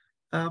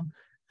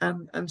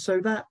 And so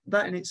that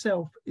in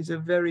itself is a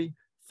very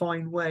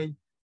fine way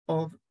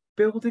of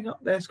building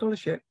up their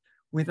scholarship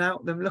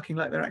without them looking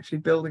like they're actually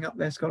building up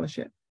their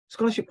scholarship.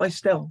 Scholarship by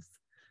stealth,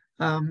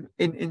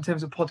 in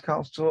terms of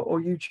podcasts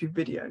or YouTube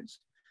videos.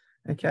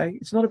 Okay,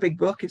 it's not a big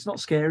book, it's not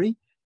scary,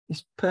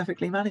 it's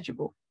perfectly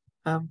manageable.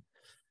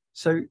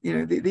 So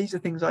these are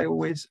things I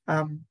always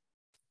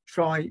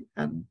try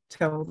and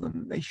tell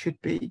them they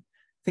should be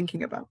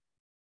thinking about.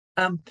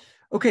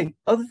 Okay,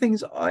 other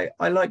things I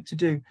like to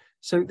do.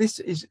 So this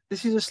is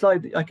a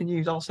slide that I can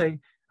use. I'll say,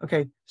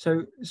 okay,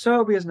 so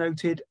Sowerby has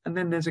noted, and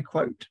then there's a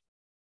quote.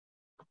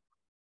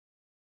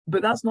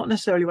 But that's not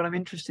necessarily what I'm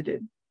interested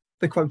in.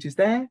 The quote is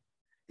there.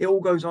 It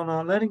all goes on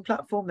our learning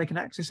platform. They can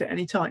access it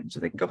any time, so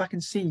they can go back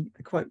and see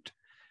the quote.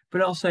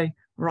 But I'll say,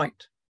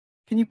 right,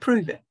 can you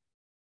prove it?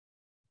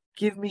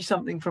 Give me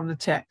something from the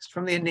text,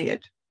 from the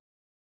Aeneid,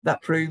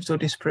 that proves or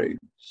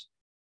disproves.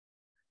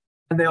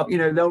 And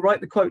they'll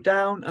write the quote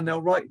down, and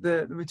they'll write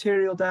the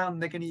material down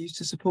they're going to use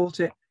to support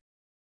it.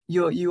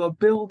 You are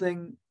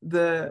building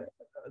the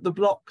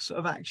blocks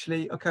of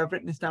actually, okay, I've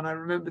written this down, I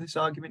remember this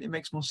argument, it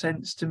makes more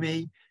sense to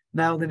me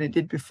now than it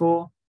did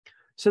before.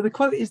 So the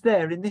quote is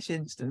there in this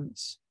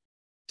instance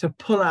to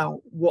pull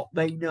out what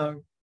they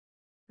know.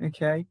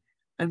 Okay.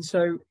 And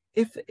so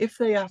if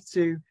they have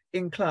to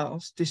in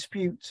class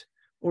dispute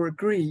or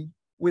agree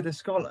with a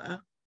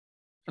scholar,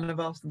 and I've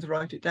asked them to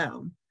write it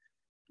down,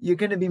 you're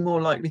going to be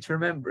more likely to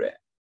remember it.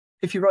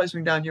 If you write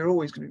something down, you're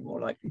always going to be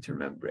more likely to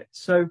remember it.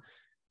 So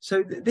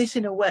this,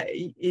 in a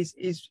way,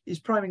 is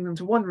priming them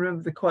to, one,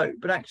 remember the quote,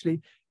 but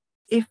actually,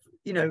 if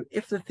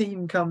the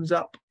theme comes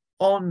up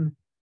on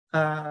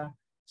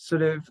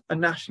sort of a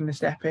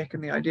nationalist epic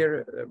and the idea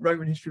of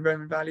Roman history,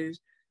 Roman values,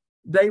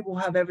 they will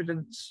have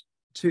evidence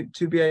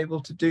to be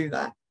able to do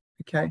that.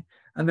 Okay,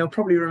 and they'll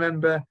probably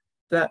remember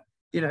that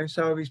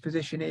Sowerby's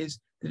position is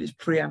that it's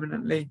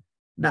preeminently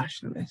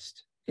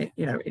nationalist, in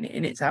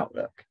its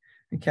outlook.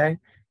 Okay,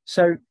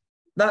 so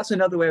that's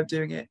another way of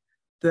doing it.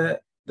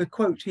 The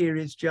quote here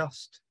is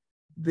just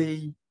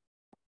the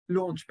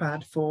launch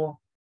pad for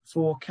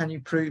can you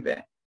prove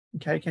it?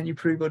 Okay, can you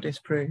prove or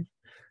disprove?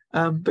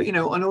 But and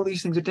all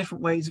these things are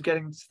different ways of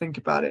getting to think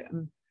about it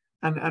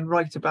and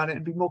write about it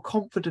and be more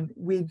confident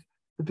with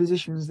the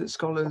positions that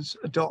scholars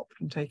adopt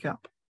and take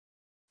up.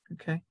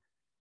 Okay.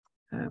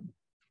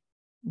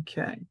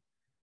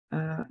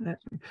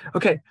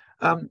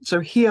 So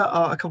here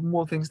are a couple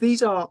more things.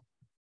 These are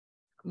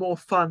more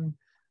fun.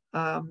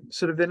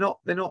 Sort of, they're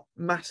not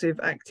massive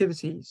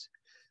activities.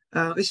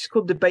 This is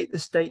called debate the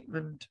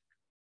statement.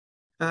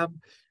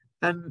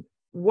 And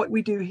what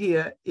we do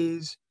here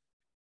is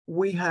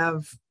we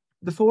have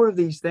the 4 of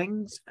these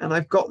things, and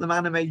I've got them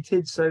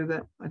animated so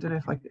that I don't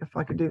know if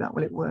I can do that.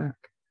 Will it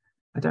work?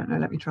 I don't know.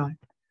 Let me try.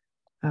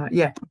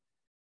 Yeah.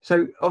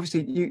 So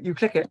obviously you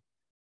click it,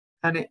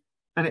 and it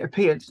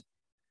appears.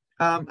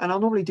 And I'll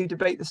normally do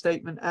debate the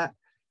statement at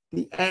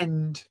the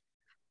end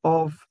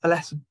of a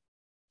lesson.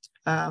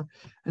 And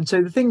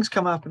so the things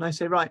come up, and I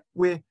say, right,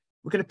 we're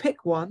going to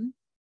pick one,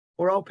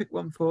 or I'll pick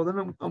one for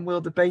them, and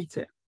we'll debate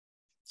it.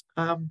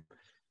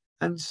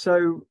 And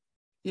so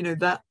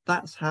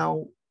that's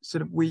how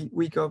sort of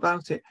we go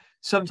about it.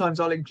 Sometimes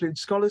I'll include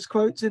scholars'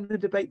 quotes in the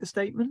debate the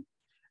statement,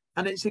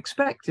 and it's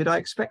expected. I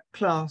expect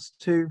class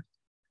to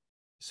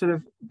sort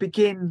of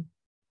begin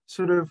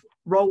sort of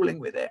rolling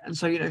with it, and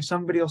so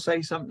somebody will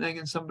say something,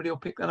 and somebody will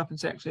pick that up and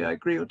say, actually, I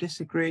agree or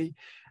disagree.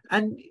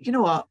 And you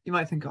know what, you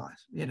might think, oh,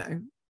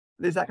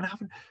 is that going to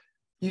happen?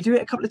 You do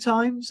it a couple of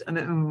times, and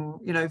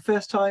then,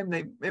 first time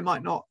it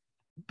might not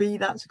be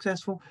that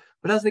successful,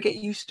 but as they get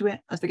used to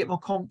it, as they get more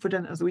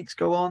confident, as the weeks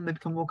go on, they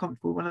become more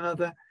comfortable with one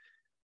another,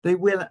 they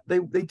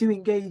do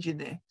engage in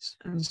this.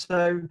 And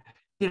so,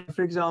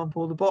 for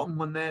example, the bottom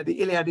one there,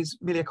 the Iliad is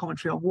merely a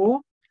commentary on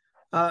war.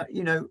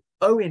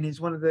 Owen is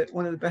one of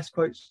the best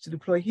quotes to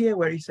deploy here,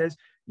 where he says,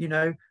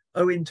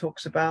 Owen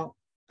talks about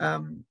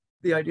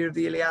the idea of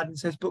the Iliad and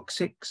says book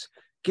 6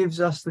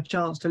 gives us the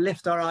chance to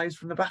lift our eyes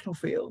from the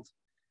battlefield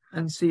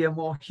and see a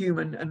more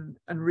human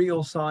and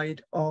real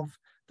side of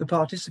the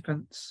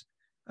participants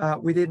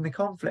within the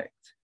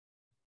conflict.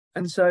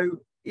 And so,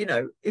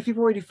 if you've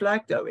already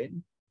flagged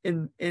Owen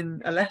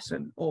in a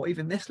lesson, or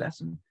even this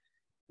lesson,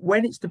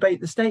 when it's debate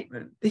the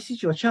statement, this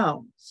is your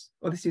chance,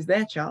 or this is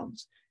their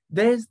chance.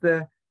 There's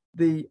the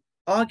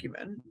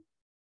argument.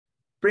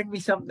 Bring me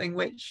something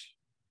which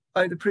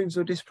either proves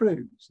or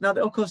disproves. Now,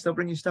 of course, they'll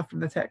bring you stuff from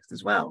the text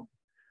as well,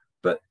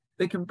 but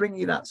they can bring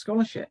you that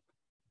scholarship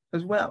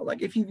as well.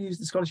 Like, if you've used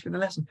the scholarship in the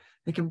lesson,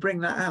 they can bring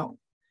that out.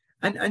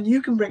 And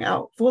you can bring it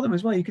out for them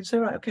as well. You can say,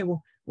 right, okay,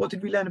 well, what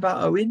did we learn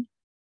about Owen?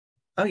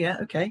 Oh, yeah,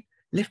 okay.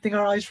 Lifting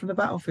our eyes from the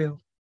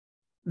battlefield.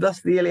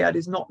 Thus, the Iliad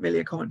is not merely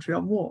a commentary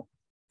on war,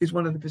 is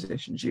one of the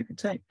positions you can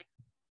take.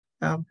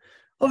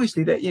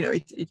 Obviously, that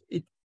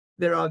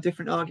there are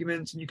different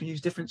arguments, and you can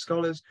use different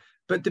scholars,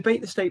 but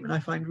debate the statement I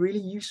find really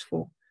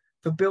useful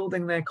for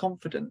building their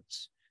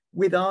confidence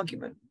with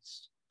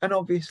arguments. And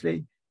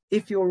obviously,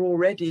 if you're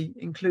already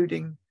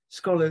including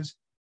scholars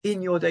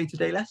in your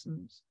day-to-day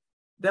lessons,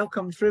 they'll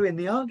come through in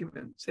the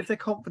arguments. If they're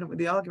confident with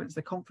the arguments,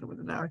 they're confident with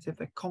the narrative,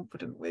 they're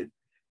confident with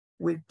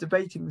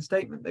debating the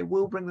statement, they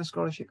will bring the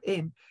scholarship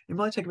in. It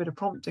might take a bit of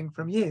prompting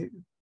from you,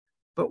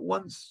 but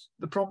once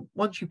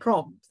you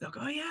prompt, they'll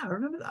go, oh yeah, I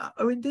remember that.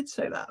 Owen did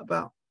say that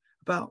about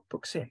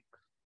book 6.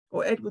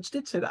 or Edwards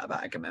did say that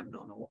about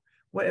Agamemnon, or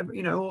whatever,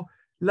 you know, or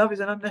love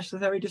is an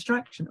unnecessary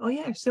distraction. Oh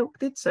yeah, Silk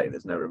did say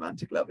there's no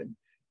romantic love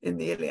in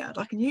the Iliad.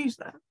 I can use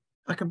that.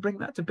 I can bring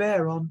that to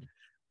bear on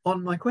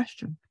my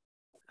question.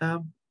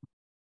 And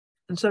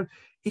so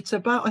it's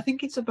about, I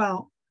think it's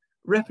about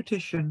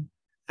repetition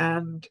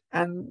and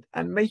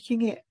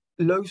making it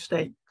low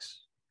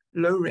stakes,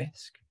 low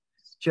risk.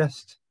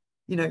 Just,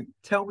 you know,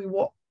 tell me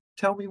what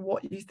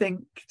you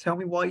think, tell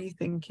me why you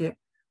think it,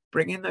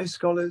 bring in those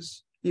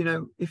scholars, you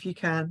know, if you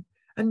can,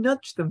 and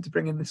nudge them to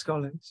bring in the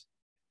scholars.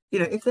 You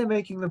know, if they're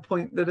making the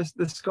point that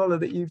the scholar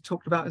that you've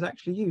talked about is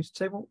actually used,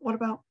 say, well, what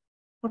about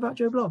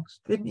Joe Bloggs?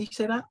 Didn't he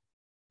say that?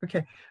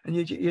 Okay, and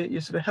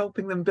you're sort of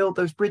helping them build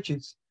those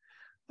bridges,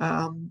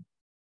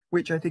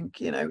 which I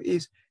think, you know,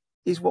 is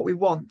what we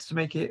want to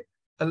make it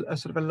a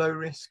sort of a low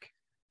risk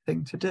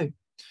thing to do.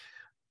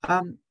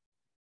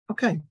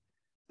 Okay,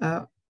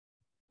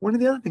 one of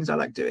the other things I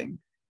like doing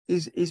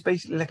is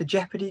basically like a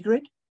Jeopardy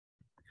grid.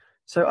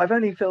 So I've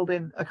only filled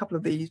in a couple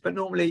of these, but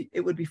normally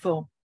it would be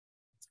full.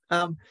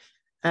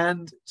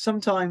 And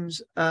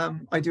sometimes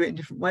I do it in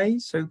different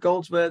ways. So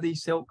Goldsworthy,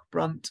 Silk,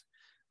 Brunt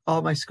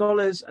are my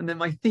scholars, and then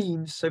my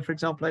themes. So for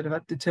example, I'd have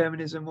had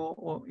determinism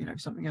or you know,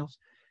 something else.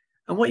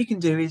 And what you can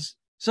do is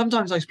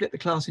sometimes I split the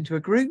class into a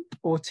group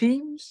or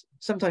teams,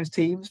 sometimes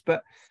teams,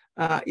 but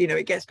you know,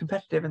 it gets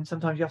competitive, and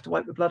sometimes you have to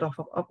wipe the blood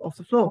off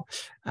the floor.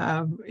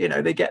 You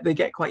know, they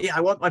get quite, yeah,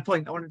 I want my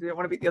point. I want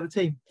to beat the other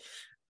team.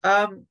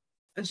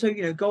 And so,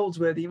 you know,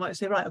 Goldsworthy, you might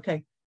say, right,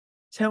 okay,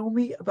 tell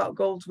me about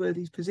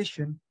Goldsworthy's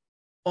position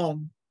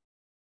on,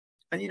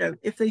 and you know,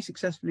 if they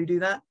successfully do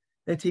that,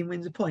 their team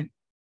wins a point.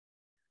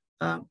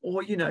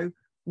 Or, you know,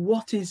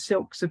 what is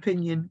Silk's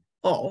opinion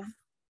of?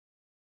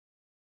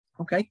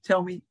 Okay,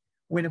 tell me,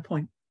 win a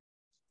point.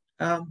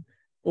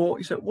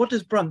 Or so, what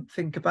does Brunt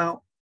think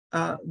about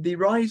the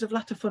rise of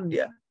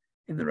latifundia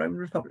in the Roman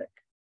Republic?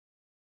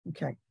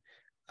 Okay,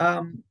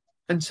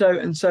 and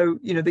so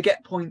you know, they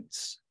get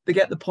points. They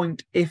get the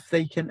point if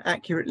they can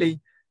accurately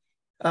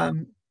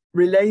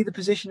relay the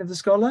position of the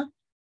scholar.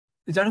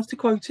 They don't have to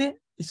quote it.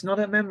 It's not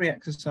a memory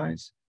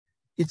exercise.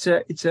 It's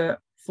a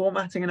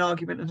formatting an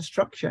argument and a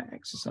structure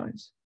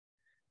exercise.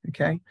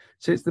 Okay,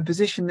 so it's the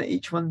position that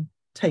each one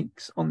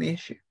takes on the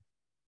issue.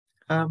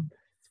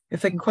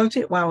 If they can quote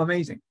it, wow,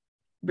 amazing.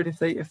 But if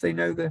they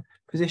know the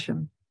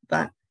position,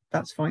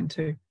 that's fine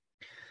too.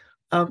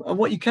 And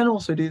what you can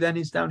also do then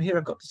is down here,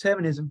 I've got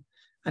determinism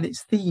and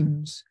its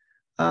themes.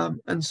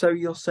 And so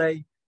you'll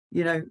say,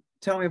 you know,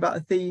 tell me about a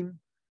theme.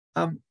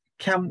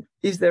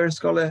 Is there a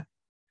scholar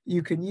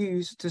you can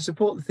use to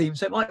support the theme?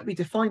 So it might be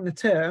define the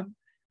term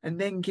and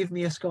then give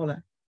me a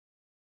scholar.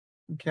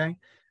 Okay.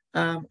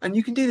 And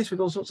you can do this with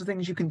all sorts of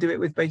things. You can do it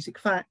with basic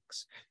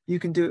facts. You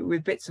can do it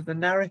with bits of the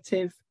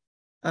narrative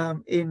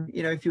in,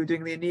 you know, if you were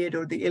doing the Aeneid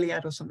or the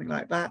Iliad or something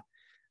like that.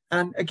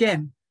 And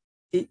again,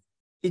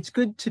 it's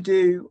good to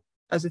do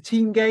as a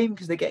team game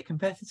because they get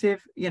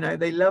competitive. You know,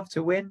 they love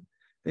to win.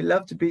 They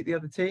love to beat the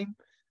other team.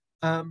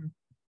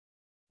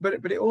 But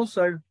it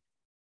also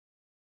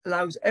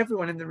allows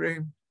everyone in the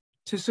room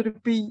to sort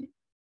of be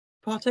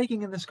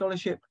partaking in the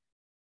scholarship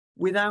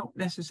without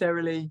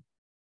necessarily,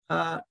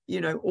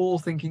 you know, all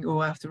thinking, oh,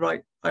 I have to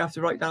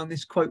write down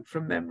this quote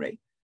from memory.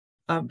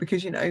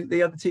 Because, you know,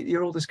 the other team,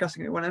 you're all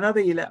discussing it with one another,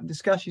 you let them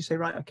discuss, you say,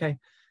 right, okay.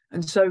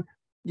 And so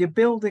you're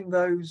building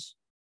those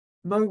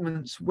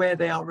moments where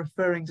they are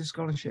referring to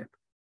scholarship,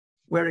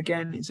 where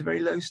again, it's a very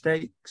low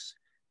stakes.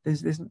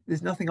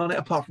 There's nothing on it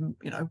apart from,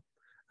 you know,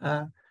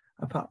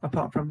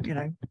 apart from, you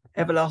know,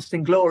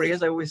 everlasting glory,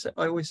 as I always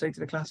say to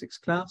the classics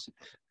class.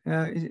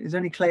 Is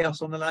only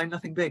Kleos on the line,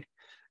 nothing big,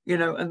 you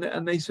know,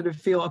 and they sort of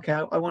feel, okay,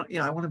 I want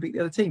to beat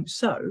the other team,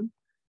 so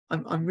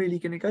I'm really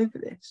going to go for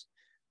this.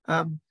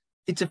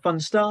 It's a fun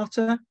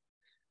starter.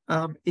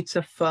 It's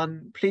a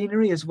fun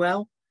plenary as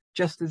well,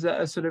 just as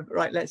a sort of,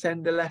 right, let's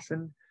end the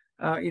lesson.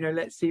 You know,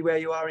 let's see where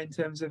you are in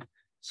terms of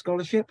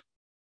scholarship.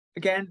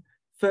 Again,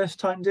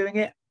 first time doing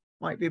it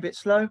might be a bit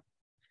slow,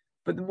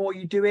 but the more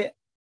you do it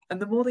and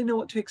the more they know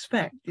what to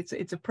expect,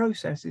 it's a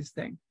processes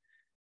thing.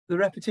 The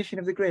repetition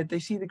of the grid, they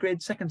see the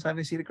grid, second time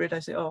they see the grid, I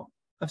say, oh,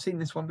 I've seen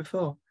this one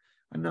before.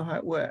 I know how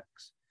it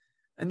works.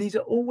 And these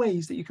are all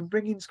ways that you can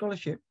bring in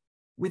scholarship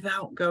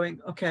without going,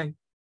 okay,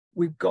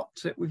 we've got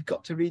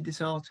to read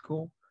this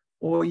article,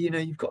 or, you know,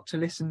 you've got to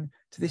listen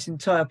to this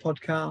entire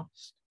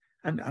podcast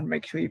and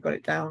make sure you've got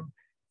it down.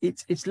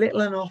 It's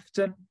little and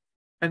often,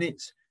 and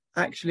it's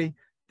actually,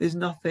 there's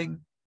nothing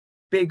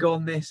big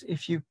on this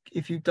if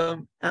you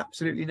don't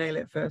absolutely nail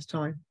it first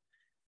time.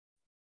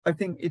 I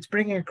think it's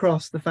bringing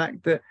across the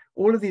fact that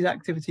all of these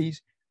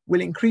activities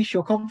will increase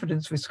your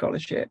confidence with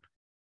scholarship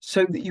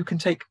so that you can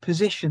take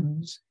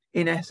positions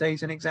in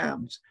essays and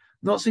exams,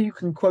 not so you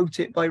can quote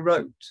it by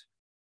rote,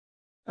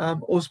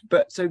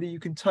 but so that you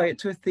can tie it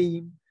to a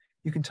theme,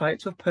 you can tie it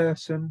to a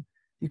person,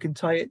 you can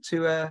tie it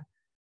to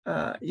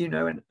you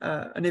know,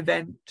 an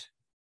event,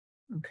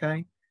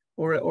 okay,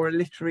 or a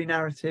literary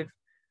narrative.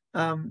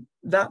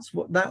 That's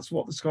what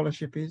the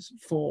scholarship is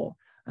for,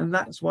 and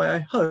that's why I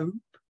hope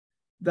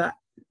that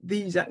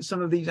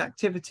some of these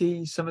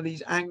activities, some of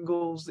these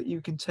angles that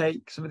you can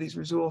take, some of these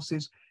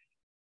resources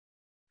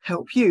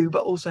help you,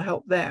 but also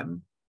help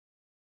them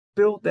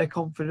build their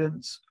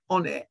confidence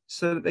on it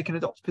so that they can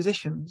adopt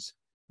positions,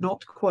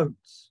 not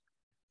quotes,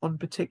 on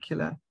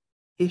particular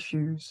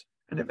issues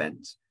and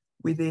events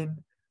within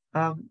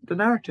the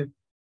narrative.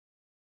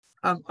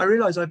 I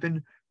realise I've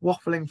been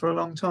waffling for a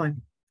long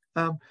time.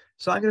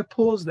 So I'm going to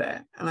pause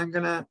there, and I'm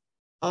going to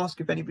ask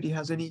if anybody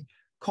has any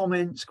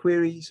comments,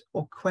 queries,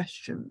 or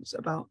questions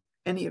about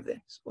any of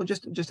this, or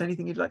just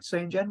anything you'd like to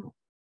say in general.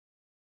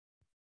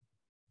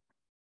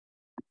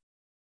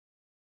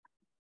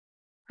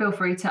 Feel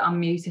free to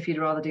unmute if you'd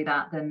rather do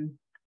that than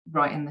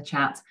write in the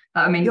chat.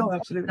 I mean, yeah,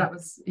 absolutely. That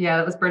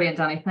was brilliant,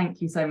 Danny.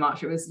 Thank you so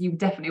much. You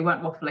definitely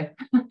weren't waffling.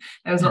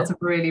 There was lots of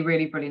really,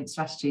 really brilliant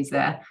strategies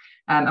there.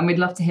 And we'd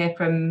love to hear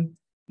from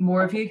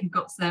more of you if you've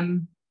got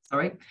some,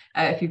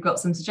 if you've got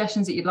some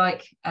suggestions that you'd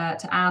like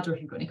to add, or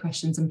if you've got any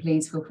questions, and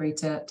please feel free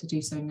to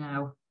do so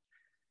now.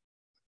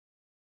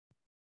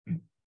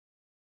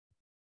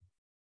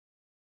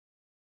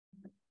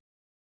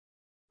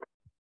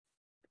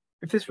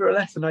 If this were a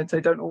lesson, I'd say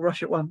don't all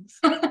rush at once.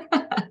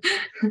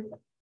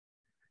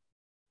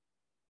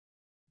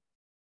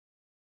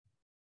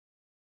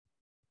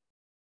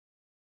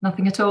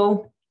 Nothing at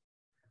all?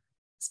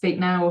 Speak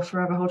now or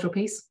forever hold your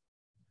peace.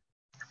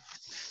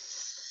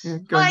 Yeah,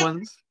 going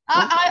once.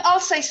 I'll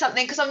say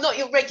something, because I'm not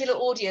your regular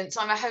audience.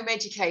 I'm a home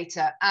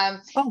educator. Oh,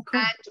 cool.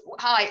 And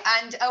hi.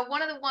 And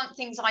one of the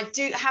things I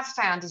do have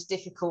found is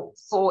difficult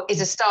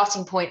is a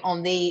starting point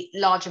on the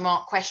larger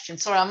mark question.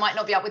 Sorry, I might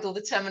not be up with all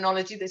the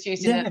terminology that's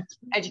used in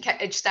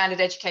a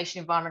standard education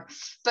environment,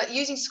 but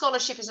using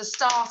scholarship as a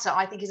starter,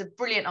 I think, is a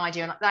brilliant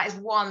idea. And that is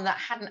one that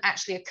hadn't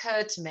actually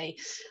occurred to me.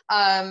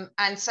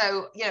 And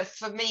so,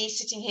 for me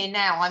sitting here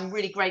now, I'm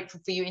really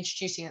grateful for you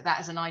introducing that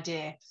as an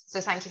idea.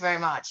 So thank you very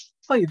much.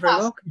 Oh, you're very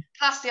welcome.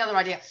 Plus the other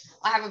idea,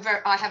 I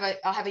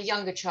have a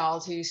younger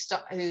child who's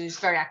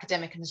very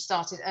academic and has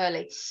started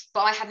early,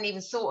 but I hadn't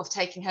even thought of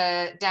taking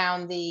her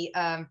down the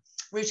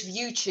route of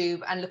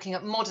YouTube and looking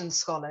at modern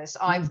scholars.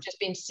 I've just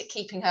been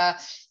keeping her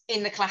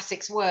in the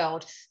classics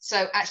world.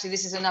 So actually,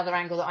 this is another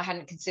angle that I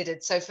hadn't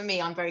considered. So for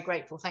me, I'm very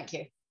grateful. Thank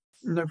you.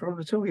 No problem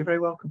at all. You're very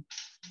welcome.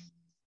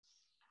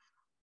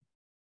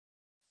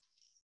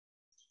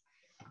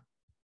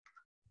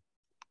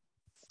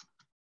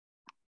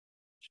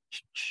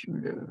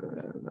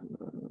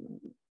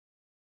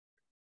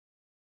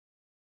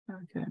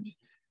 Okay.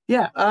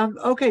 Yeah.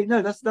 Okay.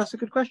 No, that's a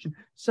good question.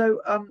 So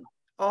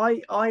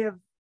I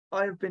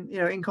have been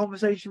in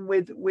conversation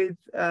with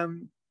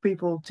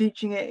people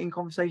teaching it, in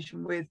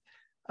conversation with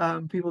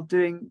people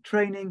doing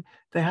training.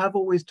 They have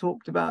always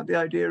talked about the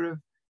idea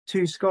of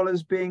two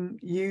scholars being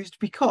used,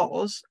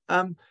 because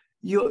I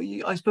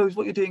suppose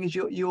what you're doing is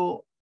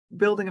you're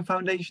building a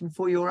foundation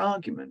for your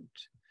argument.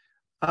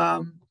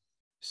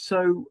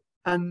 So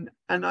and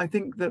I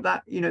think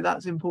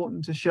that's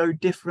important to show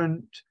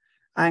different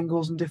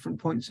angles and different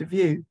points of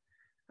view.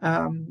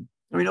 I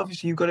mean,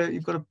 obviously you've got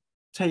to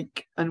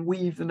take and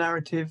weave the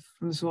narrative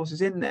from the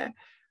sources in there,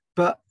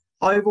 but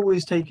I've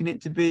always taken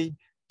it to be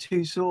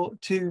two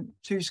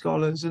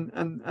scholars,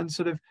 and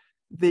sort of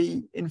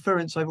the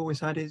inference I've always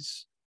had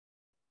is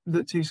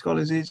that two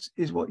scholars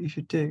is what you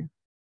should do.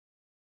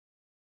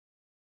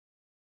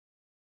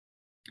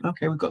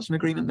 Okay, we've got some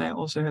agreement there.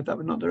 Also heard that,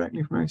 but not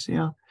directly from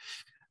OCR.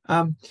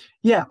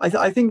 Yeah,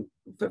 I think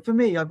for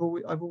me, I've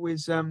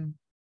always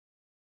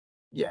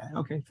yeah,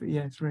 okay,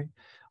 three.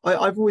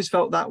 I've always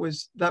felt that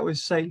was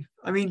safe.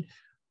 I mean,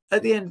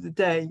 at the end of the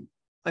day,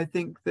 I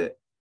think that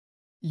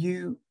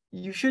you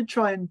should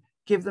try and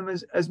give them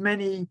as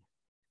many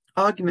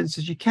arguments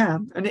as you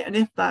can, and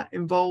if that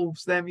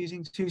involves them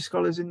using two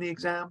scholars in the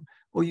exam,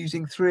 or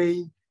using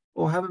three,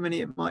 or however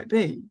many it might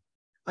be,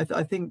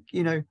 I think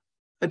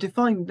a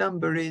defined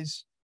number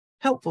is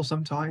helpful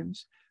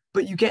sometimes,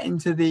 but you get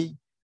into the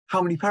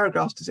how many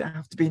paragraphs does it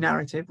have to be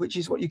narrative, which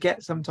is what you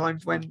get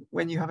sometimes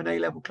when you have an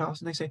A-level class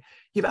and they say,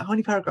 yeah, but how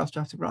many paragraphs do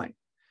I have to write?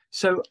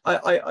 So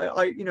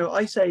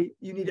I say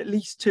you need at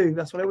least two.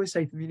 That's what I always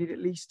say to them. You need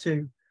at least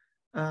two.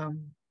 Okay,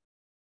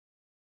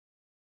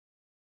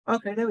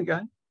 there we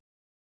go.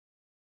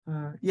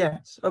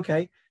 Yes.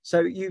 Okay.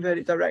 So you've heard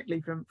it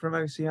directly from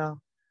OCR.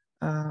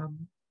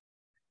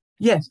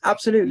 Yes,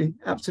 absolutely.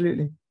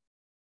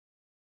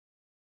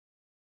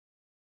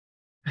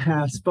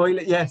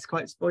 Spoiler. Yes,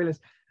 quite spoilers.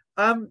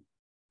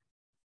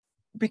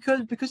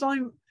 Because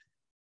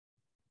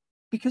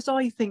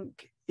I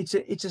think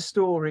it's a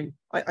story.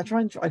 I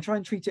try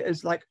and treat it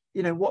as like,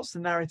 what's the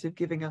narrative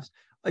giving us?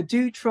 I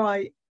do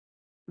try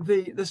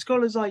the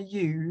scholars I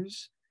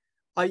use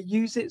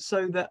it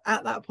so that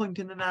at that point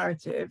in the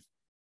narrative,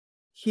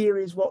 here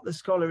is what the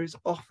scholar is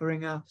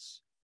offering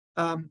us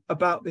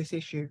about this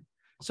issue.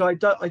 So I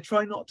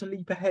try not to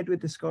leap ahead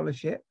with the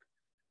scholarship,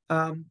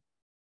 so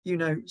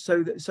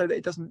that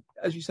it doesn't,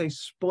 as you say,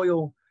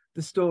 spoil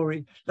the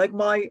story. Like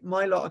my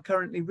lot are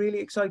currently really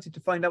excited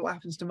to find out what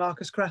happens to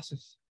Marcus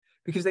Crassus,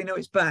 because they know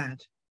it's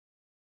bad,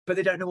 but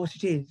they don't know what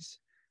it is.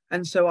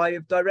 And so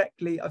I've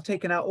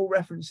taken out all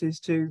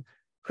references to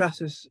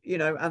Crassus, you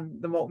know,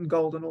 and the molten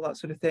gold and all that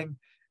sort of thing,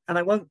 and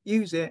I won't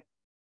use it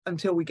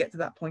until we get to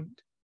that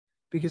point,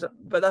 because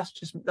but that's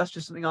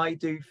just something I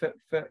do for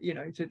you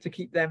know, to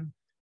keep them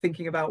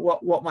thinking about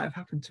what might have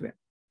happened to it.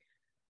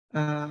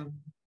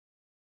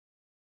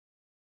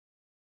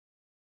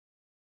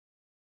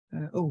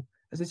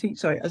 As a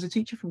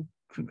teacher from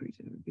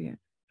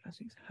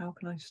classics, how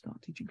can I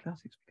start teaching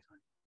classics?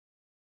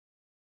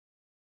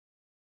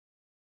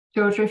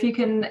 Georgia, if you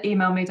can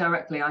email me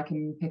directly, I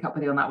can pick up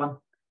with you on that one.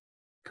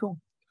 Cool.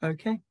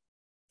 Okay,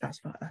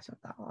 that's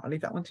I'll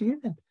leave that one to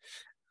you then.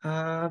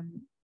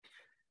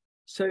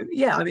 So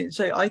yeah, I mean,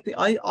 so I think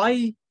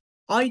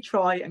I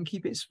try and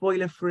keep it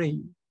spoiler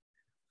free.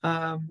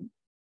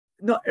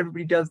 Not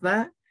everybody does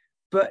that,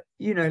 but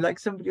you know, like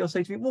somebody will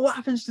say to me, well, what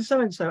happens to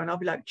so and so, and I'll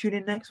be like, tune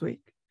in next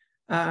week.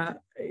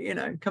 You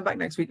know, come back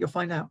next week, you'll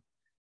find out.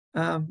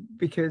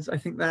 Because I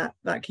think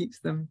that keeps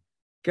them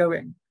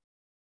going.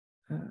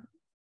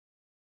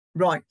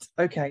 Right.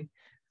 Okay.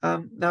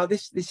 Now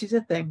this is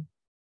a thing.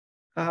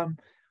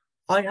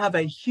 I have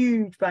a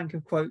huge bank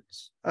of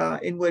quotes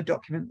in Word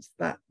documents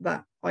that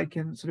I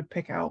can sort of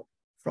pick out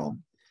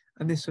from,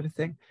 and this sort of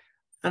thing.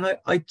 And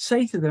I'd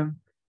say to them,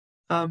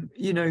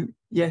 you know,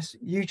 yes,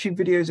 YouTube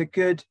videos are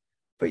good,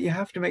 but you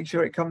have to make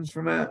sure it comes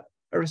from a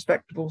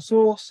respectable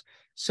source.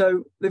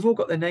 So they've all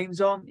got their names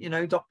on, you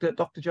know, Dr.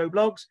 Joe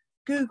Blogs.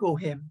 Google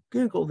him,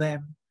 Google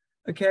them.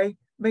 Okay,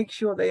 make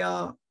sure they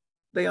are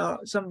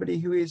somebody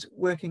who is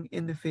working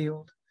in the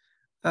field.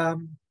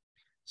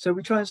 So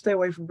we try and stay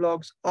away from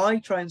blogs. I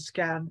try and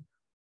scan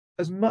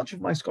as much of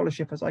my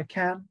scholarship as I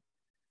can,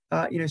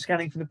 you know,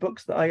 scanning from the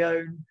books that I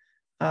own,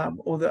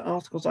 or the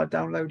articles I've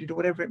downloaded, or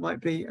whatever it might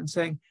be, and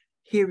saying,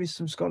 here is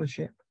some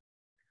scholarship.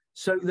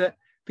 So that,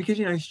 because,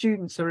 you know,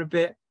 students are a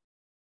bit,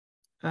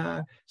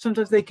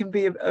 sometimes they can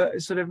be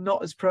sort of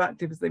not as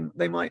proactive as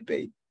they might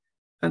be.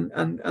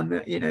 And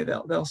you know,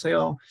 they'll say,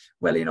 oh,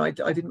 well, you know, I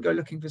didn't go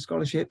looking for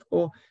scholarship.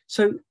 Or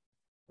so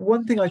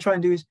one thing I try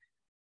and do is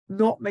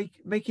not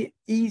make it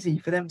easy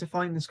for them to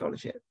find the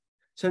scholarship.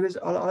 So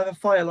I'll have a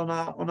file on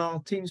our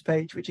Teams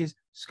page which is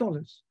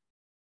scholars,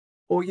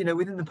 or you know,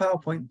 within the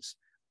PowerPoints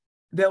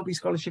there'll be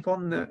scholarship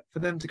on there for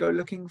them to go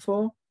looking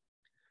for.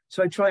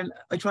 So I try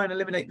and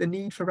eliminate the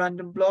need for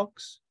random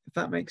blogs, if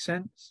that makes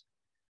sense.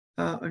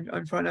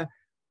 I'm trying to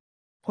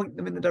point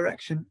them in the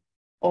direction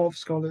of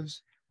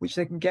scholars, which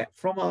they can get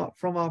from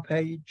our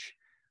page.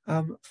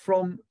 And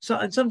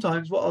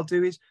sometimes what I'll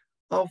do is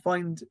I'll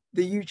find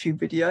the YouTube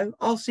video,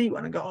 I'll see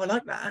one and go, oh, I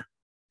like that,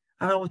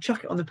 and I will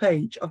chuck it on the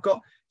page. I've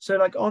got, so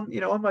like on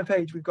my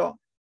page we've got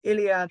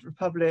Iliad,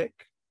 Republic,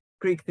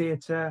 Greek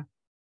theatre,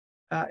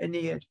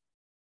 Aeneid,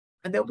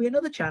 and there'll be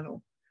another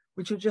channel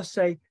which will just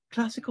say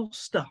classical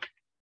stuff,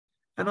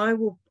 and I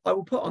will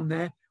put on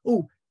there,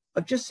 oh,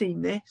 I've just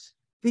seen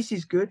this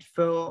is good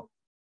for,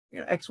 you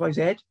know,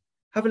 XYZ,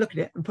 have a look at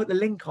it, and put the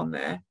link on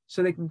there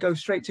so they can go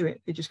straight to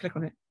it. They just click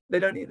on it. They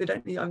don't need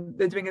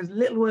they're doing as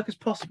little work as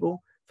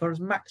possible for as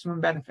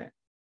maximum benefit.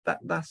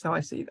 That's how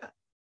I see that.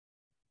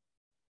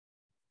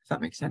 If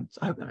that makes sense.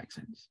 I hope that makes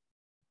sense.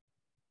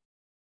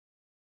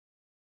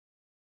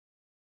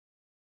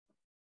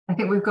 I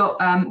think we've got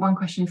one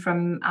question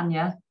from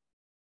Anya.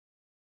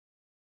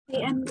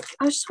 Hey,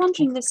 I was just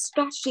wondering, the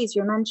strategies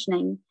you're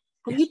mentioning,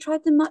 have you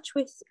tried them much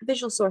with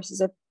visual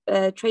sources of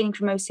training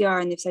from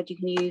OCR? And they've said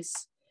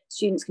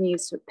students can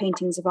use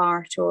paintings of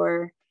art,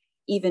 or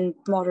even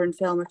modern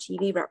film or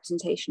TV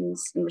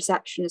representations in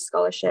reception as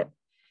scholarship.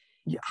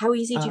 Yeah. How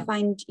easy do you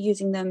find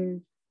using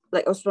them?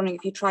 Like, I was wondering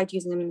if you tried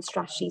using them in the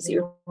strategies that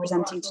you're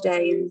presenting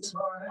today, and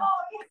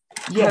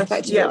how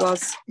effective it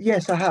was.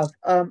 Yes, I have,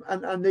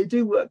 and they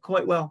do work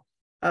quite well.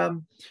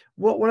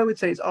 What I would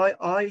say is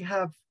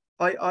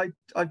I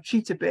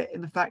cheat a bit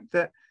in the fact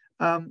that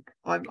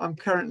I'm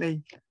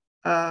currently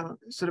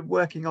sort of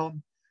working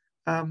on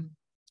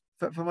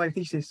for my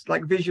thesis,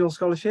 like visual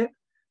scholarship.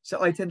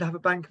 So I tend to have a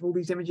bank of all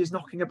these images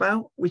knocking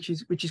about, which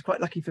is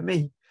quite lucky for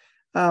me.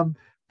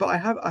 But I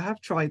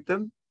have tried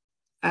them,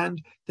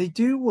 and they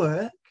do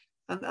work,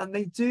 and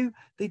they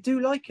do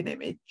like an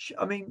image.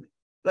 I mean,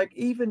 like,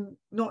 even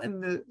not in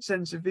the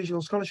sense of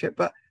visual scholarship,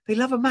 but they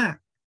love a map.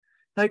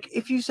 Like,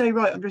 if you say,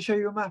 right, I'm going to show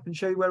you a map and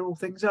show you where all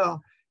things are,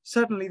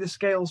 suddenly the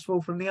scales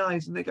fall from the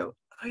eyes and they go,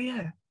 oh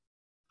yeah,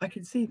 I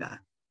can see that.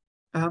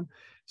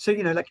 So,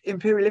 you know, like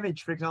Imperial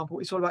Image, for example,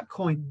 it's all about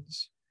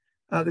coins.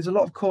 There's a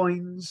lot of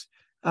coins.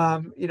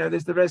 You know,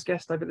 there's the res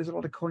gestae, but there's a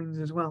lot of coins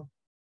as well.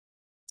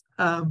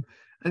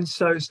 And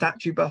so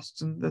statue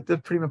busts and the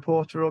prima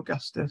porta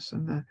Augustus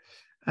and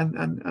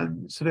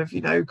sort of,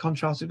 you know,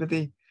 contrasted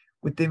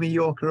with the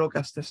Majorca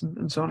Augustus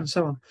and so on and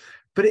so on.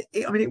 But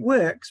I mean, it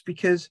works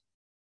because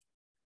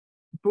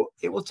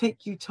it will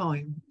take you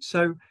time.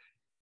 So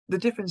the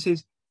difference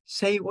is,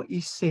 say what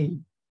you see.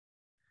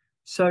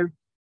 So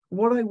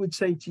what I would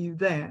say to you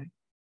there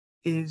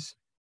is,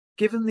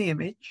 give them the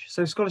image.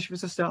 So scholarship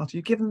is a starter.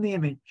 You give them the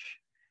image,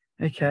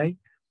 okay?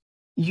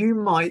 You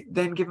might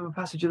then give them a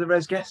passage of the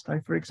res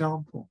gestae, for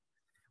example,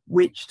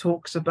 which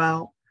talks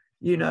about,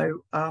 you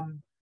know,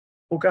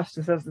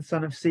 Augustus as the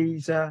son of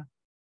Caesar,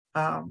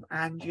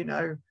 and, you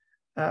know,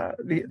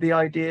 the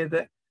idea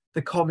that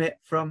the comet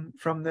from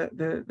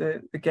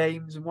the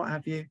games and what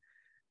have you,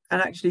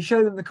 and actually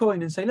show them the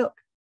coin and say, look,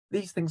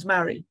 these things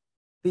marry,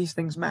 these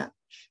things match.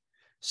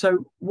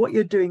 So what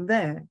you're doing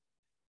there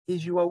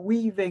is you are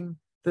weaving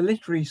the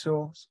literary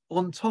source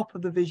on top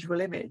of the visual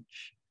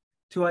image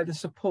to either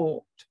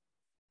support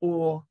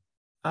or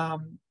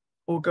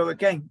go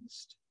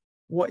against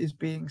what is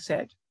being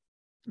said.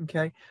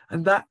 Okay,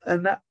 and that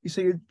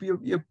so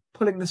you're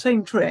pulling the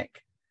same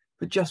trick,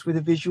 but just with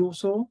a visual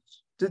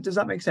source. Does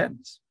that make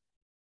sense?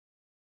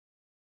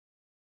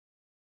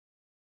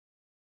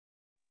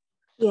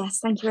 Yes,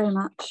 thank you very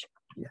much.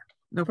 Yeah,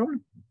 no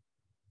problem.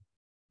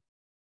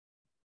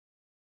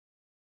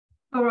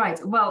 All right,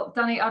 well,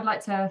 Danny, I'd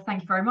like to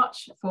thank you very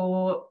much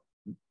for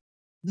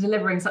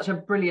delivering such a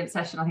brilliant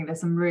session. I think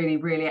there's some really,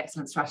 really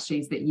excellent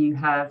strategies that you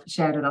have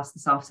shared with us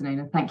this afternoon,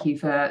 and thank you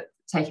for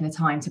taking the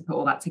time to put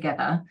all that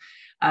together.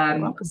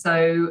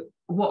 So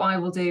what I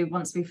will do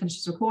once we finish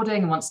this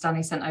recording and once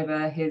Danny sent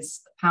over his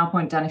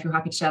PowerPoint, Dan, if you're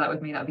happy to share that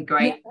with me, that would be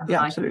great.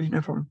 Yeah, absolutely,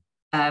 no problem.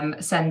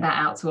 Send that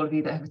out to all of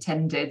you that have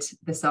attended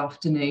this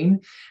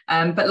afternoon.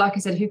 But like I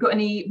said, if you've got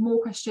any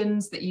more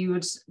questions that you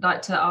would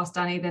like to ask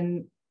Danny,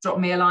 then drop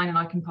me a line and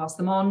I can pass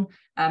them on.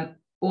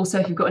 Also,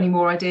 if you've got any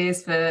more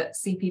ideas for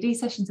CPD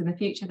sessions in the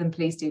future, then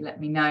please do let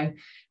me know.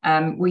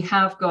 We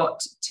have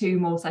got 2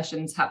 more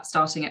sessions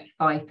starting at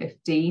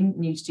 5:15,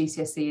 new to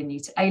GCSE and new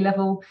to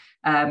A-level.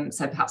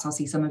 So perhaps I'll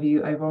see some of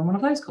you over on one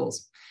of those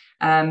calls.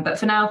 But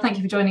for now, thank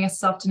you for joining us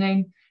this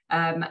afternoon.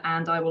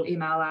 And I will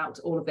email out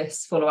all of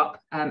this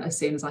follow-up as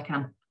soon as I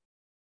can.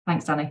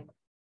 Thanks, Danny.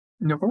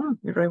 No problem.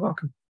 You're very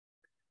welcome.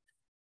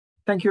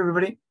 Thank you,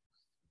 everybody.